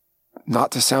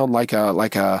not to sound like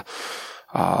a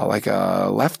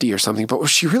lefty or something, but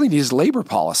what you really need is labor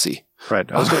policy.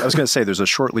 Right. I was going to say there's a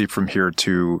short leap from here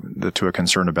to a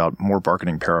concern about more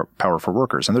bargaining power for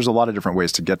workers. And there's a lot of different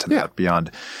ways to get to that beyond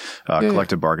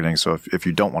collective bargaining. So if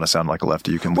you don't want to sound like a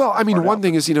lefty, you can. Well, I mean, one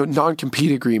thing is,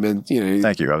 non-compete agreement.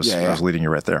 Thank you. I was leading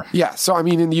you right there. Yeah. So, I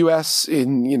mean, in the U.S.,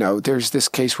 there's this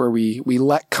case where we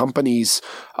let companies,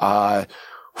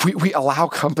 we allow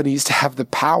companies to have the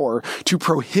power to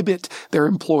prohibit their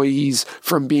employees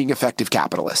from being effective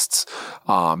capitalists.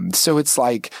 So it's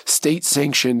like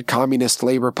state-sanctioned communist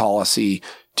labor policy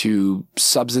to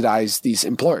subsidize these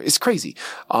employers. It's crazy.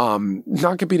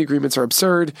 Non-compete agreements are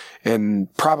absurd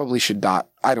and probably should not.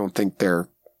 I don't think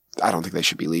they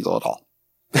should be legal at all.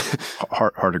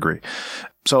 Hard agree.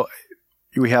 So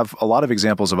we have a lot of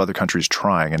examples of other countries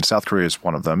trying, and South Korea is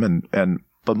one of them.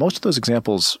 But most of those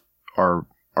examples are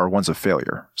ones of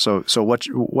failure. So what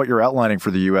you're outlining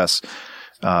for the U.S.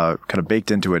 Kind of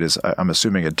baked into it is, I'm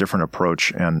assuming, a different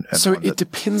approach. And so it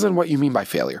depends on what you mean by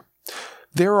failure.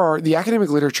 The academic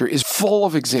literature is full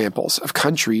of examples of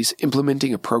countries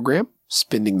implementing a program,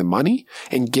 spending the money,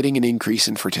 and getting an increase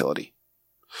in fertility.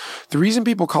 The reason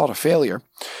people call it a failure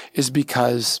is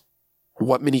because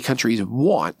what many countries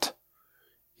want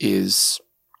is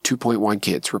 2.1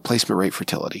 kids, replacement rate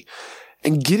fertility.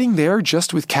 And getting there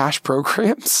just with cash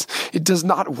programs, it does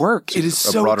not work. It is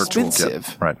so expensive.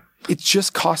 Toolkit. Right. It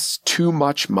just costs too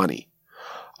much money.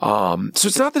 So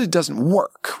it's not that it doesn't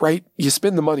work, right? You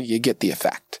spend the money, you get the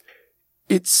effect.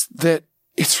 It's that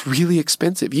it's really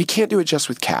expensive. You can't do it just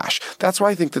with cash. That's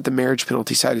why I think that the marriage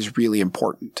penalty side is really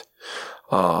important.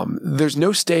 There's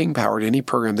no staying power to any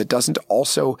program that doesn't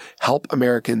also help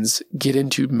Americans get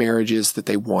into marriages that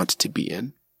they want to be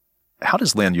in. How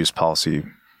does land use policy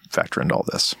factor into all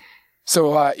this?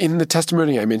 So in the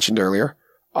testimony I mentioned earlier,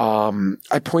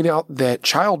 I point out that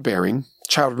childbearing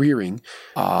child rearing,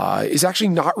 is actually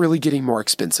not really getting more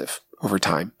expensive over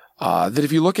time. That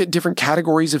if you look at different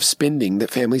categories of spending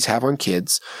that families have on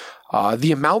kids,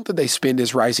 the amount that they spend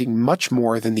is rising much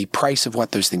more than the price of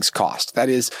what those things cost. That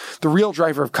is, the real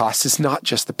driver of cost is not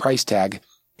just the price tag.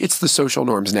 It's the social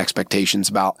norms and expectations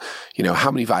about,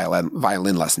 how many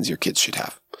violin lessons your kids should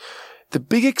have. The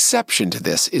big exception to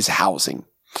this is housing,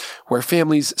 where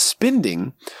families'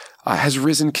 spending has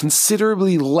risen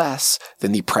considerably less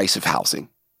than the price of housing.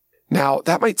 Now,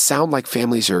 that might sound like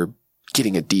families are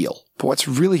getting a deal, but what's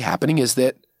really happening is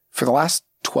that for the last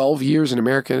 12 years in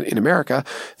America,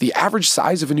 the average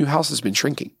size of a new house has been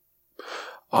shrinking.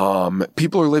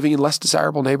 People are living in less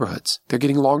desirable neighborhoods. They're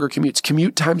getting longer commutes.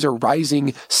 Commute times are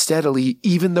rising steadily,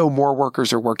 even though more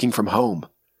workers are working from home.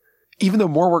 Even though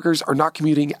more workers are not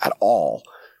commuting at all,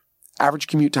 average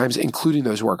commute times, including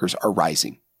those workers, are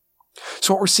rising.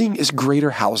 So what we're seeing is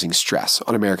greater housing stress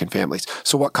on American families.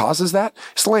 So what causes that?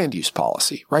 It's land use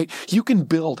policy, right? You can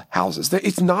build houses.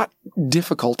 It's not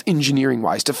difficult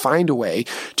engineering-wise to find a way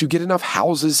to get enough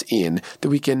houses in that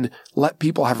we can let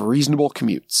people have reasonable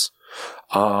commutes.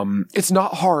 It's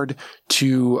not hard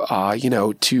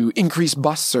to increase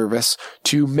bus service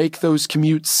to make those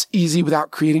commutes easy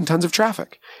without creating tons of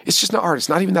traffic. It's just not hard. It's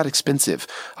not even that expensive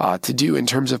to do in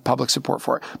terms of public support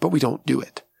for it, but we don't do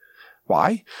it.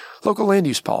 Why? Local land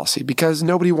use policy, because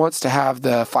nobody wants to have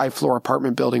the 5-floor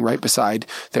apartment building right beside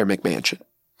their McMansion.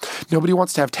 Nobody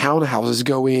wants to have townhouses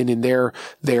go in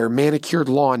their manicured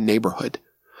lawn neighborhood.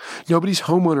 Nobody's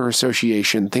homeowner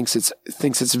association thinks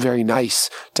it's very nice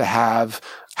to have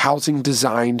housing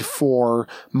designed for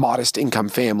modest income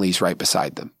families right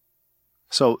beside them.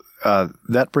 So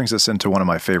that brings us into one of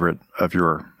my favorite of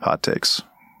your hot takes,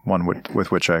 one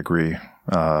with which I agree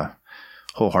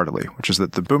wholeheartedly, which is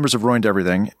that the boomers have ruined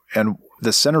everything. And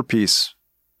the centerpiece,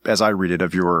 as I read it,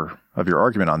 of your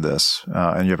argument on this,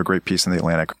 and you have a great piece in The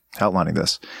Atlantic outlining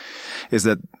this, is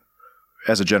that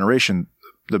as a generation,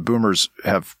 the boomers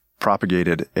have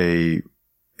propagated an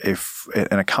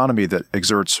economy that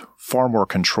exerts far more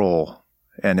control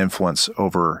and influence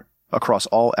across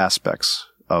all aspects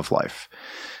of life.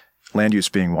 Land use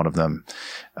being one of them,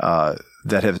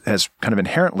 that has kind of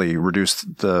inherently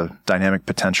reduced the dynamic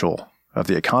potential of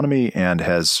the economy and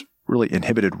has really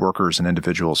inhibited workers and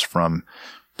individuals from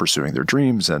pursuing their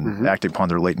dreams and acting upon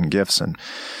their latent gifts and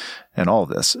all of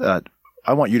this.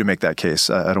 I want you to make that case.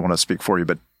 I don't want to speak for you,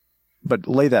 but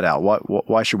lay that out.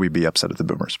 Why should we be upset at the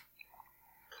boomers?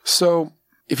 So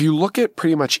if you look at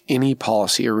pretty much any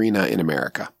policy arena in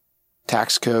America,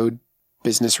 tax code,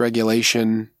 business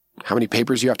regulation, how many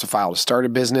papers you have to file to start a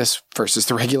business versus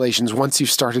the regulations once you've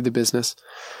started the business,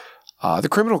 the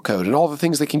criminal code and all the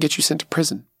things that can get you sent to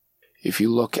prison. If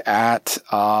you look at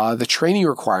the training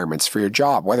requirements for your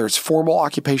job, whether it's formal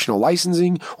occupational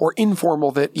licensing or informal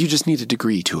that you just need a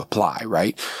degree to apply,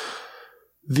 right?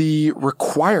 The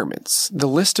requirements, the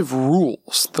list of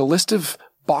rules, the list of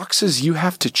boxes you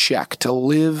have to check to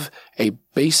live a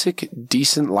basic,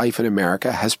 decent life in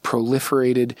America has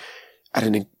proliferated at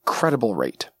an incredible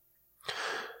rate.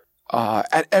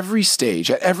 At every stage,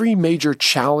 at every major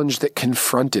challenge that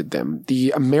confronted them,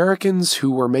 the Americans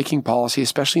who were making policy,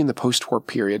 especially in the post-war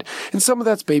period, and some of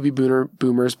that's baby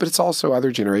boomers, but it's also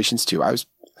other generations too. I was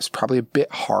probably a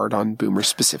bit hard on boomers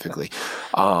specifically.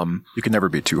 You can never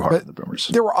be too hard on the boomers.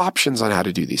 There were options on how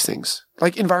to do these things,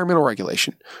 like environmental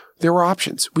regulation. There were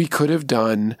options. We could have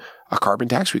done a carbon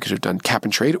tax. We could have done cap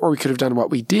and trade, or we could have done what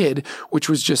we did, which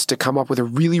was just to come up with a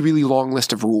really, really long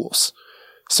list of rules.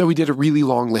 So we did a really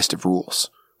long list of rules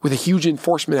with a huge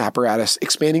enforcement apparatus,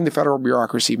 expanding the federal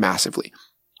bureaucracy massively.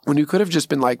 When you could have just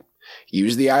been like,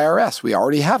 use the IRS. We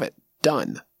already have it.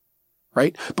 Done.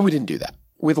 Right? But we didn't do that.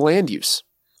 With land use,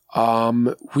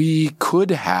 we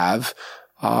could have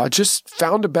just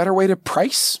found a better way to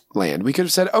price land. We could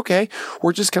have said, okay,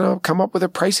 we're just going to come up with a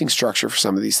pricing structure for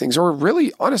some of these things. Or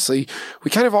really, honestly,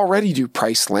 we kind of already do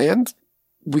price land.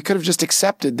 We could have just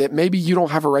accepted that maybe you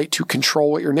don't have a right to control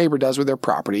what your neighbor does with their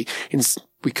property. And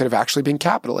we could have actually been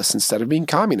capitalists instead of being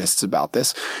communists about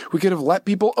this. We could have let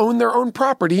people own their own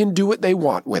property and do what they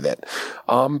want with it.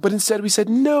 But instead we said,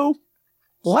 no,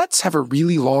 let's have a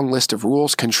really long list of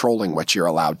rules controlling what you're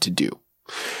allowed to do.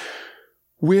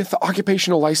 With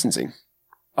occupational licensing,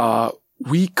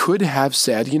 we could have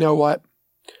said, you know what?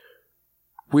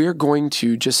 We're going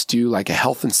to just do like a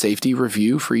health and safety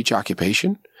review for each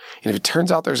occupation. And if it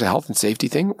turns out there's a health and safety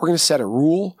thing, we're going to set a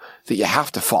rule that you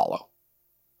have to follow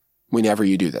whenever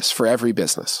you do this for every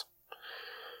business.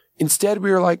 Instead,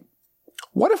 we were like,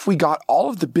 what if we got all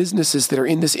of the businesses that are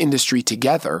in this industry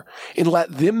together and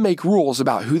let them make rules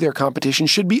about who their competition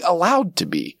should be allowed to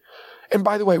be? And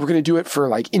by the way, we're going to do it for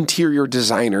like interior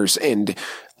designers and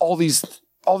all these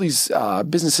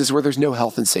businesses where there's no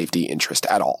health and safety interest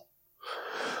at all.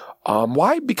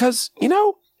 Why? Because,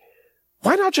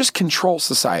 why not just control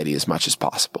society as much as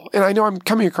possible? And I know I'm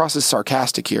coming across as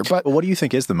sarcastic here, but what do you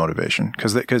think is the motivation?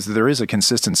 Because there is a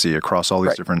consistency across all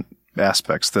these different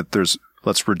aspects that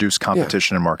let's reduce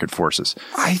competition and market forces.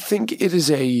 I think it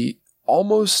is a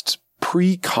almost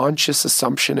pre-conscious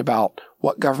assumption about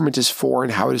what government is for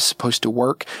and how it is supposed to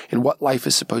work and what life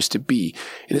is supposed to be.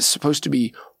 And it's supposed to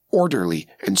be orderly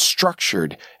and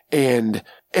structured and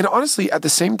honestly, at the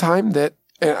same time that,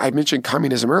 and I mentioned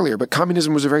communism earlier, but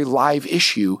communism was a very live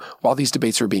issue while these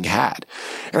debates were being had.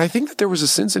 And I think that there was a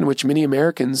sense in which many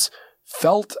Americans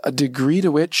felt a degree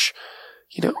to which,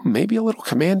 maybe a little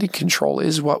command and control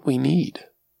is what we need.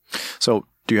 So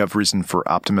do you have reason for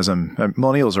optimism?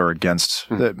 Millennials are against,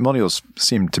 millennials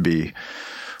seem to be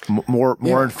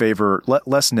more in favor,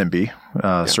 less NIMBY,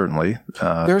 certainly.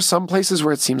 There are some places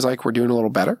where it seems like we're doing a little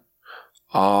better.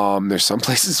 There's some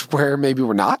places where maybe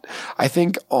we're not. I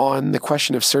think on the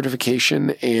question of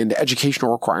certification and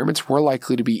educational requirements, we're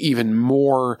likely to be even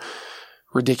more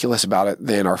ridiculous about it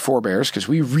than our forebears because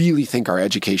we really think our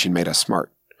education made us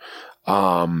smart.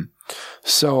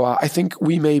 So I think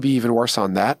we may be even worse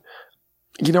on that.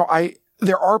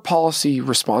 There are policy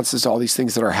responses to all these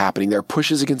things that are happening. There are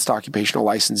pushes against occupational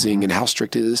licensing and how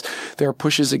strict it is. There are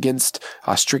pushes against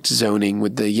strict zoning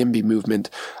with the YIMBY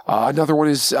movement. Another one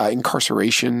is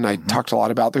incarceration. I talked a lot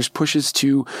about. There's pushes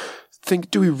to think,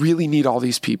 do we really need all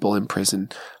these people in prison?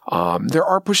 There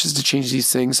are pushes to change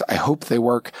these things. I hope they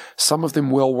work. Some of them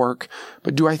will work.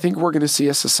 But do I think we're going to see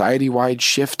a society-wide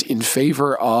shift in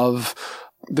favor of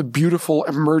the beautiful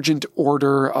emergent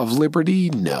order of liberty?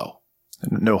 No.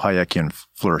 No Hayekian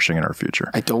flourishing in our future.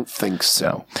 I don't think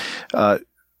so. No.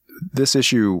 This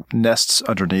issue nests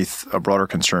underneath a broader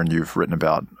concern you've written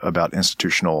about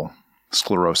institutional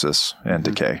sclerosis and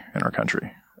decay in our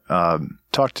country.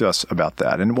 Talk to us about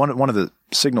that. And one of the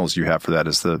signals you have for that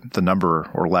is the number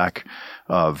or lack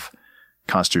of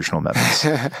constitutional amendments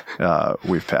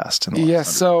we've passed.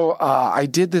 So I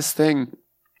did this thing.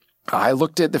 I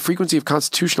looked at the frequency of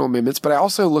constitutional amendments, but I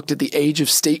also looked at the age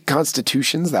of state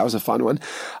constitutions. That was a fun one.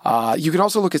 You can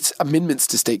also look at amendments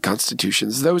to state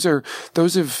constitutions. Those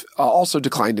have also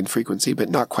declined in frequency, but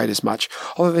not quite as much,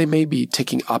 although they may be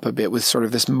ticking up a bit with sort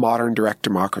of this modern direct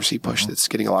democracy push that's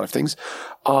getting a lot of things.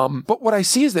 But what I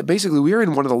see is that basically we are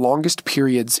in one of the longest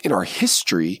periods in our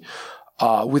history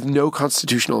with no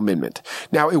constitutional amendment.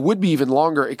 Now, it would be even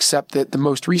longer, except that the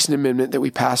most recent amendment that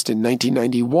we passed in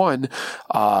 1991,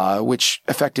 which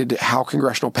affected how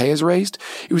congressional pay is raised,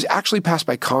 it was actually passed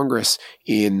by Congress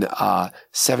in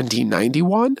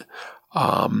 1791.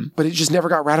 But it just never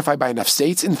got ratified by enough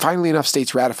states. And finally, enough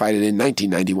states ratified it in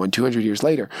 1991, 200 years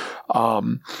later.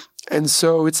 And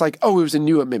so it's like, it was a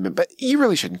new amendment, but you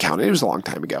really shouldn't count it. It was a long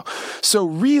time ago. So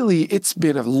really, it's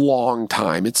been a long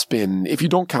time. It's been, if you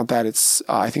don't count that,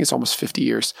 I think it's almost 50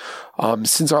 years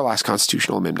since our last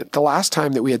constitutional amendment. The last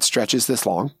time that we had stretches this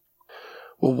long,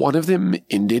 one of them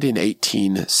ended in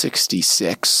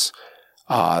 1866.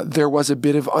 There was a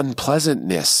bit of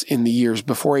unpleasantness in the years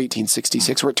before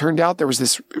 1866 where it turned out there was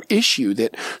this issue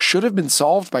that should have been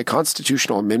solved by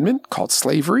constitutional amendment called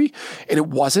slavery, and it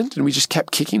wasn't, and we just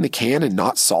kept kicking the can and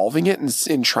not solving it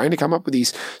and trying to come up with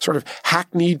these sort of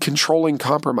hackneyed controlling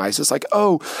compromises like,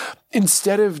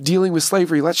 instead of dealing with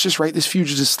slavery, let's just write this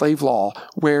fugitive slave law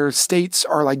where states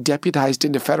are like deputized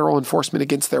into federal enforcement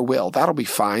against their will. That'll be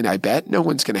fine, I bet. No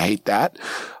one's going to hate that.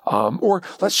 Or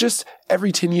let's just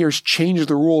every 10 years change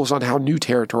the rules on how new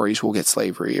territories will get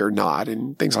slavery or not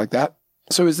and things like that.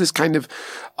 So is this kind of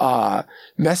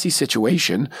messy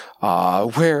situation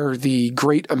where the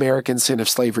great American sin of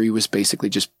slavery was basically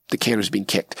just the can was being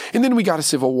kicked. And then we got a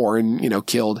civil war and,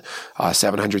 killed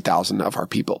 700,000 of our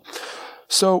people.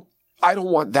 So I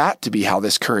don't want that to be how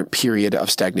this current period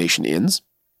of stagnation ends.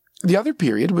 The other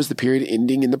period was the period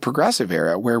ending in the progressive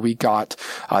era where we got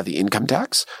the income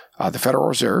tax, the Federal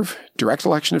Reserve, direct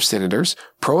election of senators,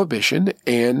 prohibition,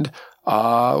 and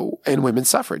women's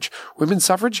suffrage. Women's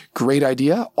suffrage, great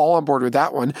idea. All on board with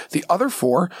that one. The other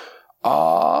four,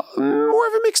 more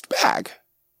of a mixed bag,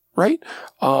 right?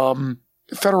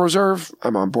 Federal Reserve,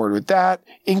 I'm on board with that.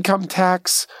 Income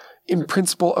tax, in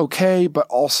principle, okay, but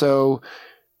also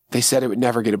they said it would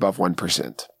never get above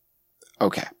 1%.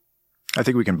 Okay. I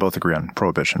think we can both agree on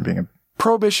prohibition being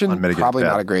probably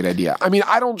not a great idea. I mean,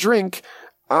 I don't drink.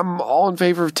 I'm all in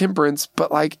favor of temperance, but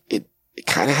it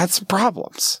kind of had some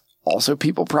problems. Also,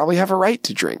 people probably have a right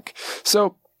to drink.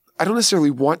 So I don't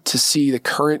necessarily want to see the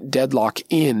current deadlock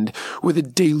end with a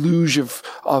deluge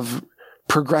of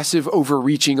progressive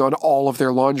overreaching on all of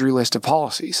their laundry list of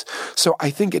policies. So I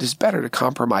think it is better to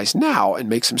compromise now and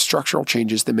make some structural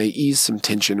changes that may ease some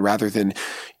tension rather than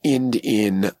end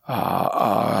in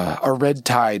a red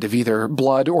tide of either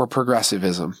blood or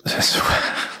progressivism.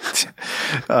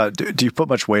 Do you put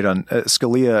much weight on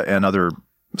Scalia and other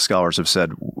scholars have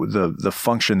said the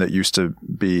function that used to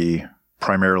be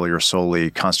primarily or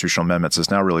solely constitutional amendments has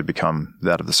now really become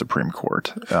that of the Supreme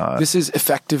Court. This is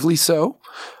effectively so.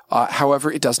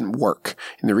 However, it doesn't work.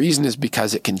 And the reason is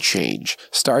because it can change.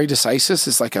 Stare decisis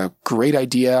is like a great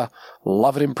idea,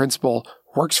 love it in principle,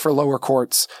 works for lower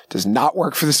courts, does not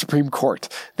work for the Supreme Court.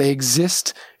 They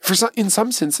exist, in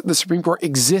some sense, the Supreme Court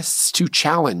exists to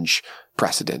challenge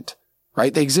precedent.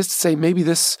 Right? They exist to say maybe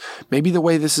the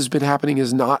way this has been happening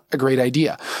is not a great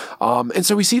idea. And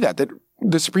so we see that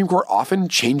the Supreme Court often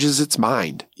changes its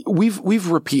mind.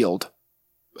 We've repealed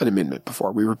an amendment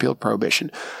before. We repealed prohibition.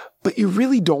 But you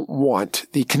really don't want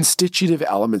the constitutive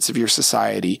elements of your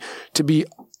society to be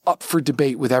up for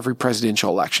debate with every presidential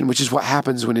election, which is what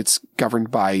happens when it's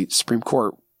governed by Supreme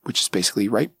Court, which is basically,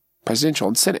 right, presidential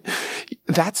and Senate.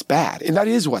 That's bad. And that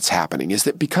is what's happening, is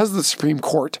that because the Supreme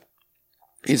Court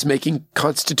is making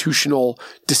constitutional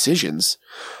decisions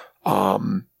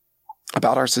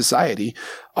about our society,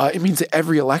 it means that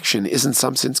every election is in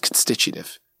some sense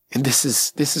constitutive. And this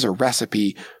is a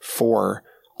recipe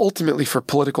ultimately for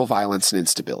political violence and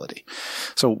instability.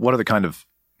 So what are the kind of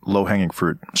low-hanging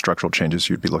fruit structural changes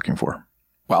you'd be looking for?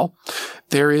 Well,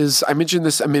 I mentioned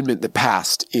this amendment that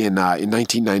passed in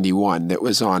 1991 that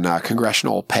was on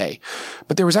congressional pay.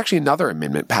 But there was actually another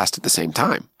amendment passed at the same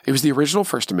time. It was the original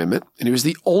First Amendment, and it was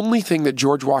the only thing that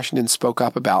George Washington spoke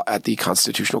up about at the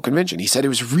Constitutional Convention. He said it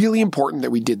was really important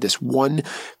that we did this one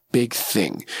big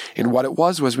thing. And what it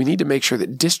was we need to make sure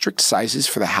that district sizes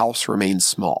for the House remain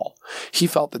small. He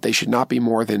felt that they should not be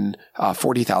more than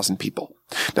 40,000 people.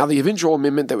 Now, the eventual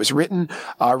amendment that was written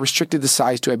restricted the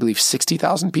size to, I believe,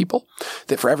 60,000 people,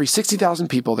 that for every 60,000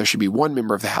 people, there should be one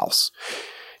member of the House.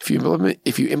 If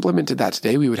you implemented that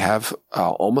today, we would have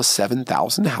almost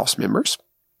 7,000 House members.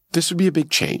 This would be a big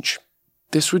change.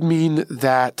 This would mean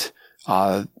that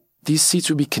these seats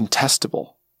would be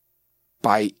contestable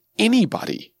by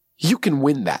anybody. You can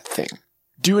win that thing.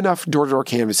 Do enough door-to-door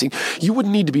canvassing. You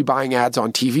wouldn't need to be buying ads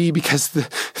on TV because the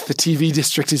TV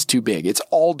district is too big. It's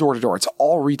all door-to-door. It's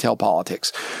all retail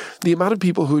politics. The amount of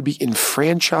people who would be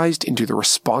enfranchised into the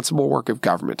responsible work of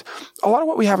government. A lot of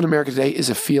what we have in America today is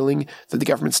a feeling that the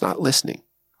government's not listening.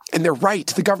 And they're right.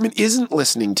 The government isn't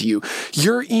listening to you.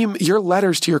 Your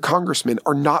letters to your congressman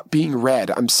are not being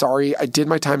read. I'm sorry. I did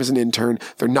my time as an intern.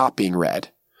 They're not being read.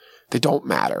 They don't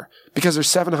matter because there's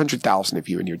 700,000 of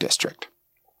you in your district.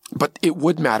 But it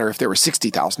would matter if there were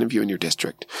 60,000 of you in your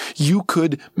district. You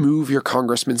could move your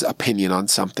congressman's opinion on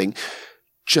something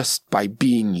just by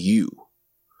being you.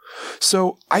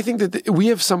 So I think that we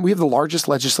have the largest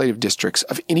legislative districts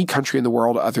of any country in the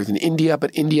world other than India,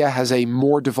 but India has a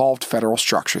more devolved federal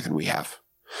structure than we have.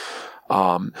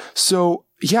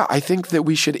 Yeah, I think that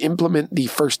we should implement the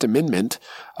First Amendment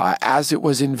as it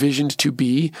was envisioned to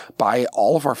be by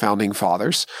all of our founding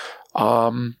fathers,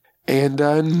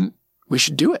 and we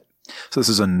should do it. So this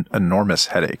is an enormous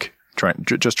headache, trying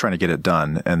to get it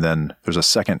done, and then there's a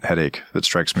second headache that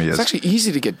strikes me as it's actually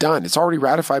easy to get done. It's already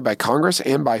ratified by Congress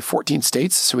and by 14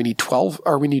 states, so we need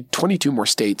 22 more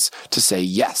states to say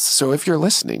yes. So if you're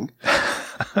listening,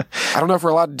 I don't know if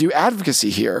we're allowed to do advocacy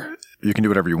here. You can do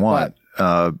whatever you want.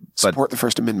 Support the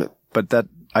First Amendment. But that,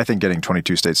 I think getting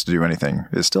 22 states to do anything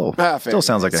is still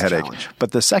sounds like a headache. Challenge.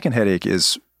 But the second headache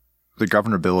is the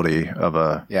governability of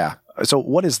a... Yeah. So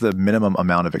what is the minimum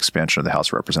amount of expansion of the House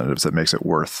of Representatives that makes it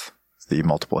worth the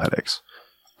multiple headaches?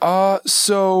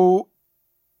 You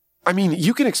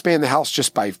can expand the House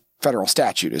just by federal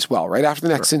statute as well, right? After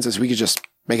the next census, we could just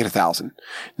make it 1,000.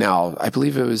 Now, I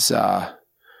believe it was a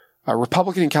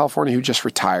Republican in California who just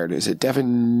retired. Is it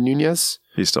Devin Nunes?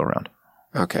 He's still around.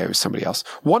 Okay, it was somebody else.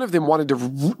 One of them wanted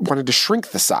to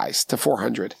shrink the size to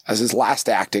 400 as his last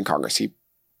act in Congress. He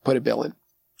put a bill in.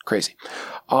 Crazy.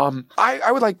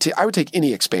 I would take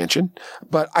any expansion,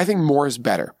 but I think more is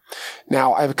better.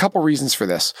 Now, I have a couple reasons for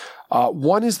this.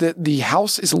 One is that the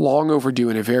House is long overdue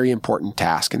in a very important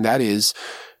task, and that is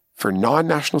for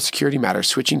non-national security matters,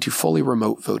 switching to fully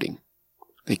remote voting.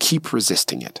 They keep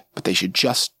resisting it, but they should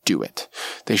just do it.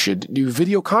 They should do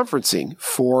video conferencing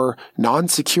for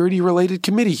non-security related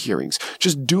committee hearings.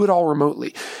 Just do it all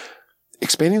remotely.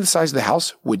 Expanding the size of the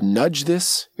House would nudge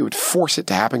this. It would force it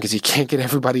to happen because you can't get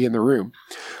everybody in the room.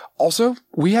 Also,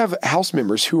 we have House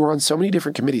members who are on so many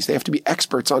different committees. They have to be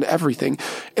experts on everything,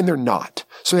 and they're not.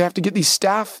 So they have to get these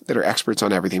staff that are experts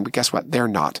on everything, but guess what? They're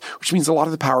not, which means a lot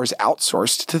of the power is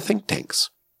outsourced to think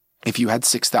tanks. If you had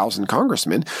 6,000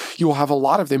 congressmen, you will have a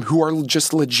lot of them who are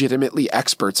just legitimately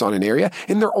experts on an area,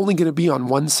 and they're only going to be on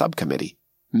one subcommittee.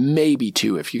 Maybe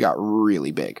two if you got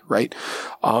really big, right?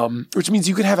 Which means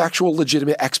you could have actual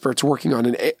legitimate experts working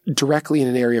on directly in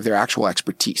an area of their actual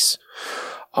expertise.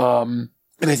 And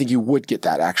I think you would get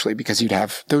that actually, because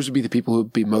those would be the people who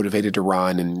would be motivated to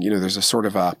run. And, there's a sort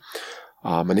of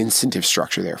an incentive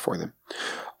structure there for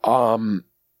them.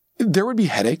 There would be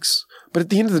headaches, but at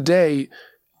the end of the day,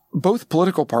 both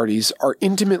political parties are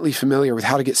intimately familiar with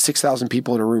how to get 6,000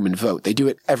 people in a room and vote. They do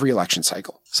it every election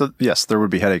cycle. So yes, there would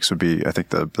be headaches would be, I think,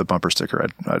 the bumper sticker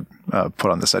I'd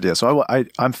put on this idea. So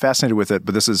I'm fascinated with it,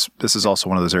 but this is also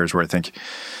one of those areas where I think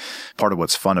part of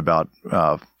what's fun about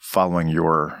following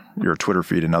your Twitter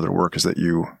feed and other work is that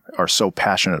you are so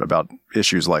passionate about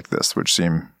issues like this, which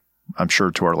seem, I'm sure,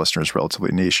 to our listeners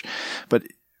relatively niche. But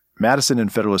Madison in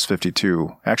Federalist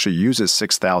 52 actually uses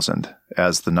 6,000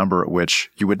 as the number at which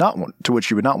you would not want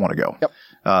to go.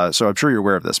 Yep. So I'm sure you're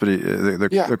aware of this, but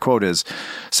the quote is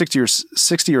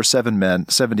 70 or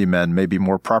 70 men may be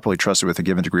more properly trusted with a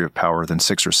given degree of power than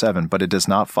 6 or 7, but it does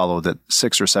not follow that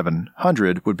 600 or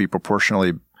 700 would be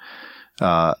proportionally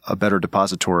a better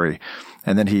depository.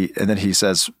 And then he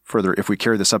says further, if we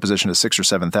carry the supposition to 6,000 or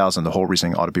 7,000, the whole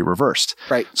reasoning ought to be reversed.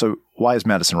 Right. So why is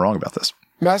Madison wrong about this?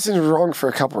 Madison is wrong for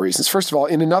a couple of reasons. First of all,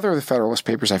 in another of the Federalist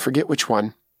Papers, I forget which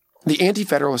one, the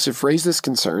anti-Federalists have raised this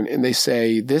concern and they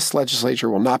say this legislature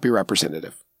will not be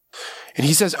representative. And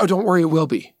he says, oh, don't worry, it will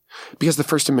be, because the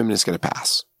First Amendment is going to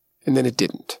pass. And then it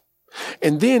didn't.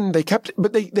 And then they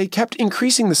kept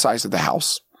increasing the size of the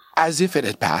House as if it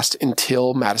had passed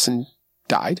until Madison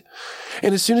died.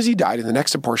 And as soon as he died, in the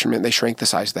next apportionment, they shrank the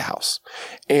size of the House.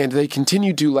 And they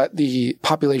continued to let the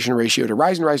population ratio to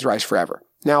rise and rise and rise forever.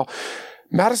 Now,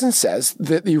 Madison says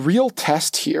that the real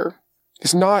test here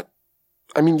is not,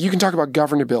 you can talk about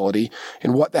governability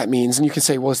and what that means, and you can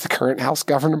say, well, is the current House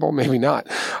governable? Maybe not.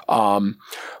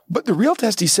 But the real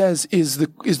test, he says, is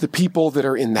the people that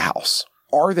are in the House.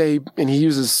 Are they, and he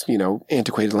uses,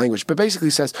 antiquated language, but basically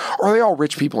says, are they all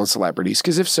rich people and celebrities?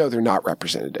 Because if so, they're not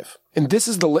representative. And this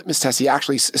is the litmus test he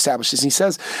actually establishes. And he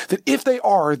says that if they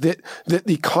are, that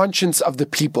the conscience of the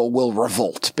people will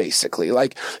revolt, basically.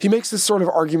 Like, he makes this sort of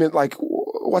argument like,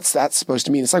 what's that supposed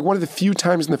to mean? It's like one of the few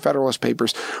times in the Federalist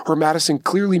Papers where Madison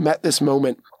clearly met this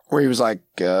moment where he was like,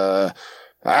 I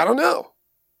don't know.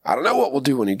 I don't know what we'll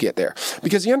do when you get there.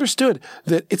 Because he understood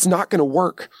that it's not going to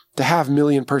work to have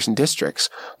million-person districts.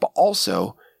 But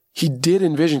also, he did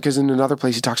envision, because in another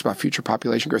place he talks about future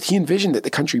population growth, he envisioned that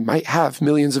the country might have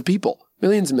millions of people,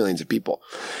 millions and millions of people.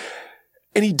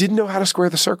 And he didn't know how to square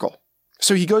the circle.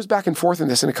 So he goes back and forth in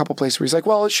this in a couple places where he's like,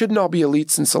 well, it shouldn't all be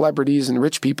elites and celebrities and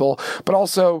rich people, but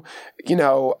also, we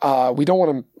don't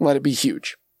want to let it be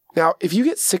huge. Now, if you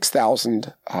get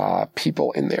 6,000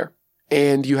 people in there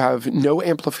and you have no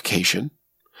amplification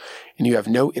and you have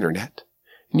no internet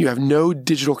and you have no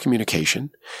digital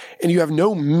communication and you have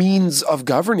no means of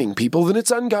governing people, then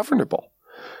it's ungovernable.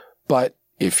 But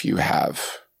if you have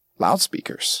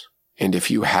loudspeakers and if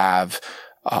you have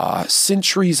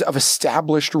centuries of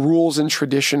established rules and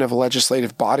tradition of a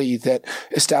legislative body that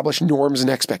establish norms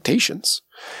and expectations.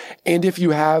 And if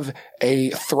you have a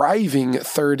thriving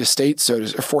fourth estate, so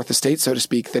to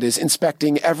speak, that is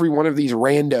inspecting every one of these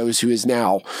randos who is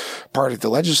now part of the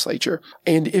legislature.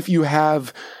 And if you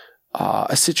have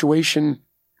a situation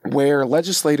where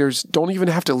legislators don't even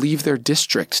have to leave their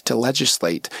district to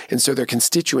legislate, and so their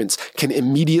constituents can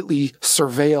immediately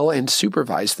surveil and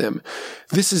supervise them,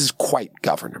 this is quite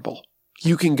governable.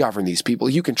 You can govern these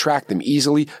people. You can track them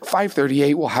easily.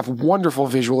 538 will have wonderful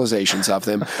visualizations of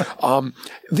them.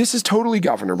 This is totally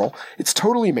governable. It's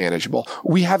totally manageable.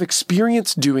 We have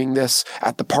experience doing this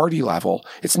at the party level.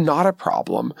 It's not a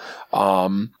problem.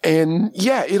 And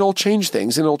yeah, it'll change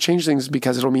things. And it'll change things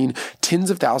because it'll mean tens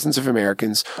of thousands of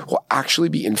Americans will actually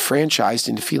be enfranchised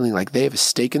into feeling like they have a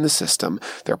stake in the system.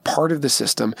 They're part of the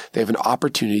system. They have an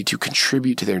opportunity to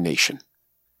contribute to their nation.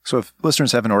 So if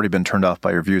listeners haven't already been turned off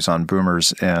by your views on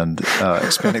boomers and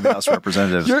expanding the House of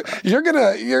Representatives, you're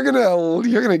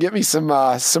gonna get me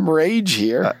some rage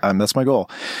here. That's my goal.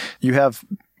 You have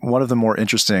one of the more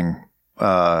interesting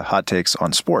hot takes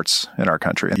on sports in our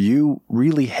country. You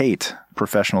really hate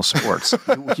professional sports.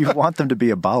 you want them to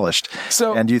be abolished,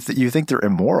 and you think they're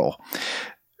immoral.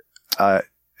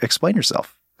 Explain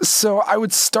yourself. So I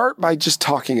would start by just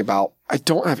talking about I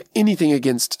don't have anything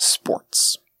against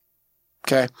sports.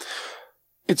 Okay.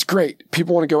 It's great.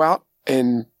 People want to go out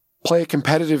and play a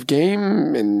competitive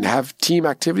game and have team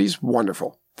activities,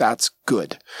 wonderful. That's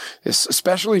good.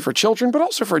 Especially for children, but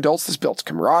also for adults. This builds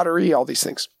camaraderie, all these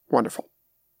things. Wonderful.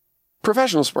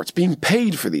 Professional sports, being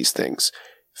paid for these things,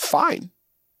 fine.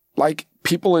 Like,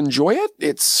 people enjoy it.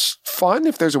 It's fun.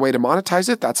 If there's a way to monetize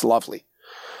it, that's lovely.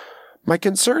 My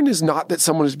concern is not that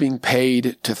someone is being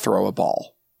paid to throw a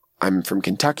ball. I'm from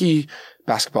Kentucky.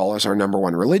 Basketball is our number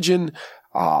one religion.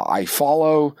 I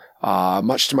follow,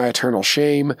 much to my eternal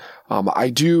shame. I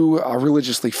do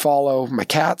religiously follow my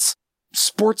cats.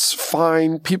 Sports,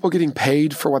 fine. People getting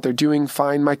paid for what they're doing,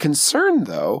 fine. My concern,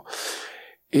 though,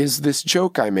 is this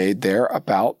joke I made there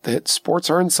about that sports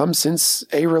are in some sense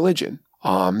a religion.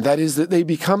 That is that they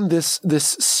become this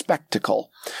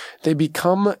spectacle. They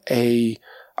become a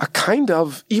kind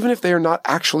of, even if they are not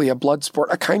actually a blood sport,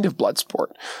 a kind of blood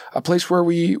sport, a place where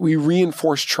we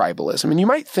reinforce tribalism. And you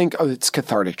might think, oh, it's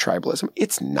cathartic tribalism.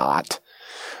 It's not.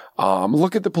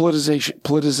 Look at the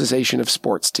politicization of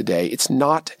sports today. It's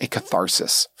not a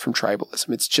catharsis from tribalism.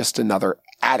 It's just another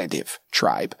additive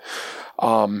tribe.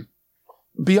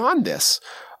 Beyond this,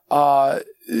 I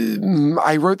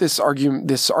wrote this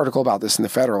article about this in the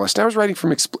Federalist. I was writing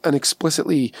from an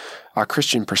explicitly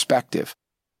Christian perspective.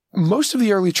 Most of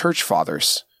the early church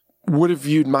fathers would have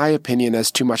viewed my opinion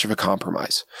as too much of a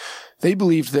compromise. They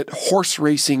believed that horse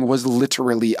racing was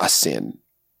literally a sin.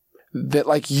 That,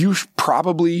 like, you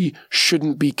probably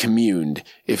shouldn't be communed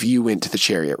if you went to the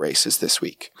chariot races this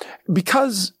week.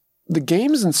 Because the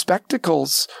games and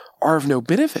spectacles are of no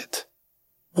benefit.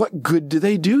 What good do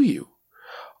they do you?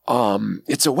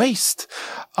 It's a waste.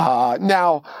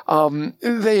 Now,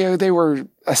 they were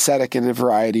ascetic in a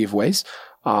variety of ways.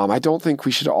 I don't think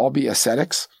we should all be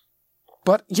ascetics.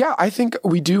 But yeah, I think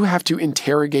we do have to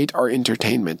interrogate our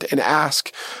entertainment and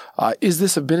ask, is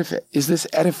this a benefit? Is this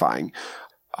edifying?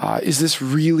 Is this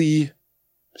really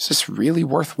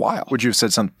worthwhile? Would you have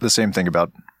said the same thing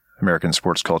about American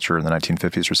sports culture in the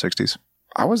 1950s or 60s?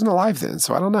 I wasn't alive then,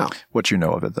 so I don't know. What you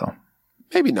know of it, though?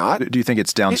 Maybe not. Do you think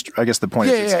it's downstream? I guess the point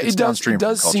is it's downstream. It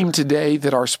does seem today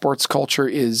that our sports culture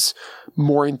is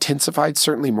more intensified,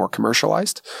 certainly more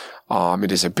commercialized.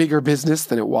 It is a bigger business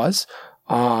than it was.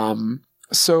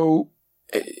 So,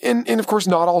 of course,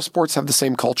 not all sports have the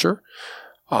same culture.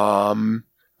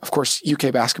 Of course,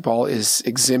 UK basketball is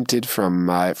exempted from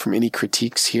any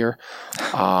critiques here.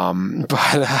 And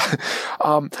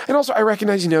also I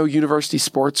recognize, university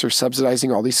sports are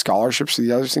subsidizing all these scholarships or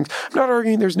the other things. I'm not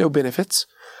arguing there's no benefits.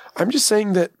 I'm just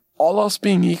saying that all else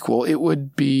being equal, it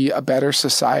would be a better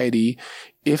society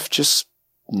if just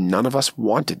none of us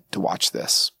wanted to watch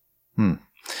this.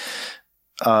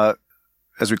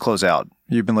 As we close out,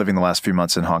 you've been living the last few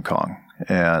months in Hong Kong,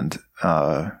 and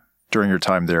during your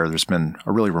time there's been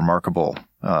a really remarkable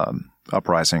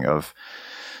uprising of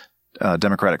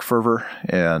democratic fervor,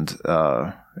 and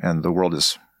the world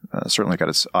has certainly got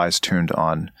its eyes tuned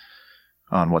on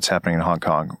what's happening in Hong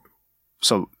Kong.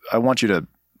 So I want you to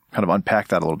kind of unpack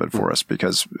that a little bit for us,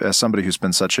 because as somebody who's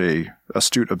been such a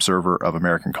astute observer of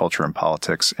American culture and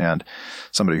politics, and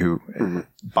somebody who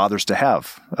bothers to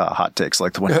have hot takes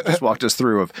like the one you just walked us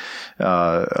through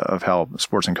of how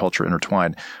sports and culture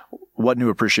intertwine, what new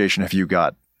appreciation have you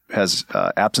got? Has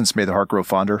absence made the heart grow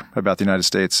fonder about the United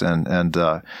States and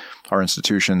our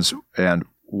institutions? And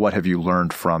what have you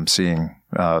learned from seeing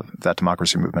that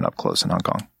democracy movement up close in Hong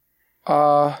Kong?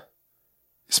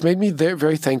 It's made me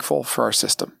very thankful for our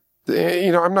system.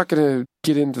 I'm not going to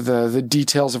get into the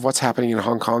details of what's happening in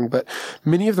Hong Kong, but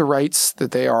many of the rights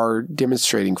that they are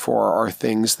demonstrating for are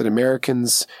things that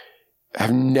Americans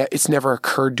have it's never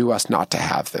occurred to us not to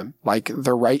have them. Like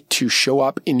the right to show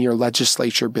up in your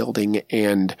legislature building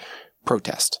and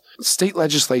protest. State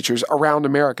legislatures around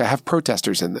America have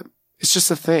protesters in them. It's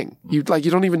just a thing. You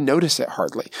don't even notice it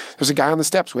hardly. There's a guy on the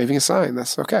steps waving a sign.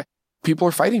 That's okay. People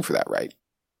are fighting for that right.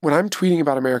 When I'm tweeting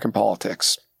about American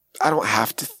politics, I don't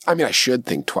have to, I should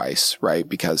think twice, right?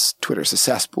 Because Twitter's a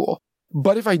cesspool.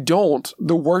 But if I don't,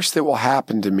 the worst that will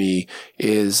happen to me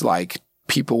is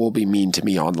people will be mean to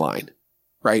me online,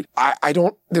 right?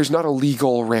 There's not a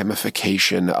legal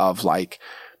ramification of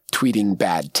tweeting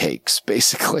bad takes,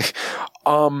 basically.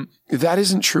 That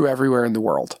isn't true everywhere in the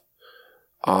world.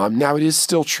 Now it is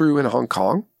still true in Hong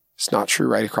Kong. It's not true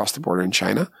right across the border in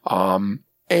China.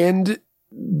 And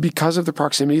because of the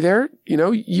proximity there,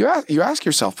 you ask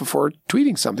yourself before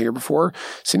tweeting something or before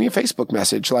sending a Facebook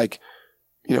message,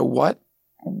 what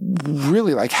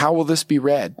really, how will this be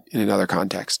read in another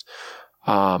context?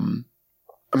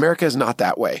 America is not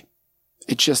that way.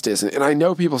 It just isn't. And I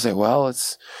know people say, well,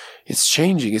 it's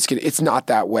changing. It's not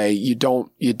that way. You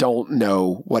don't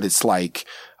know what it's like,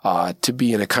 to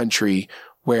be in a country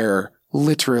where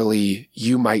literally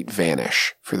you might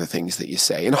vanish for the things that you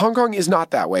say. And Hong Kong is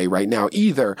not that way right now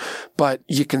either, but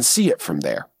you can see it from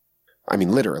there. I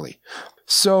mean, literally.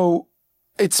 So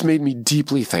it's made me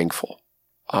deeply thankful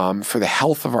for the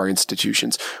health of our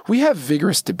institutions. We have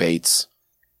vigorous debates,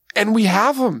 and we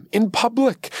have them in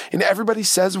public, and everybody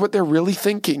says what they're really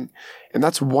thinking, and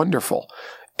that's wonderful.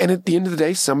 And at the end of the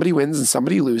day, somebody wins and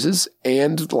somebody loses,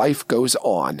 and life goes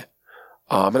on.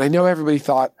 And I know everybody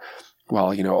thought,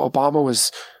 well, Obama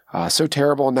was so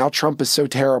terrible, and now Trump is so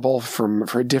terrible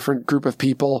for a different group of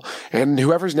people, and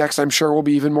whoever's next, I'm sure, will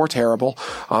be even more terrible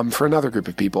for another group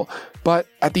of people. But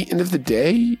at the end of the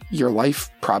day, your life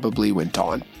probably went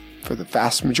on. For the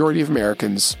vast majority of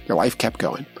Americans, your life kept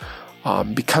going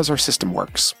because our system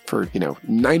works. For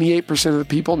 98% of the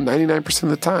people, 99% of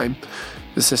the time,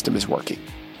 the system is working.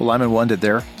 Well, Lyman, we'll end it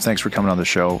there. Thanks for coming on the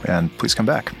show, and please come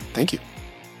back. Thank you.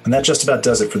 And that just about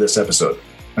does it for this episode.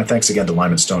 My thanks again to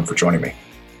Lyman Stone for joining me.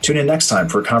 Tune in next time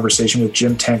for a conversation with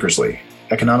Jim Tankersley,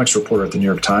 economics reporter at the New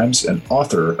York Times and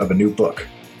author of a new book,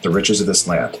 The Riches of This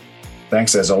Land.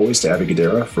 Thanks, as always, to Abby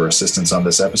Gadara for assistance on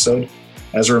this episode.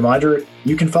 As a reminder,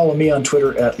 you can follow me on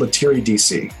Twitter at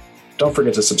LatiriDC. Don't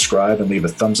forget to subscribe and leave a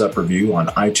thumbs-up review on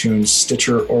iTunes,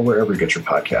 Stitcher, or wherever you get your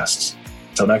podcasts.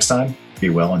 Until next time,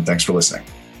 be well and thanks for listening.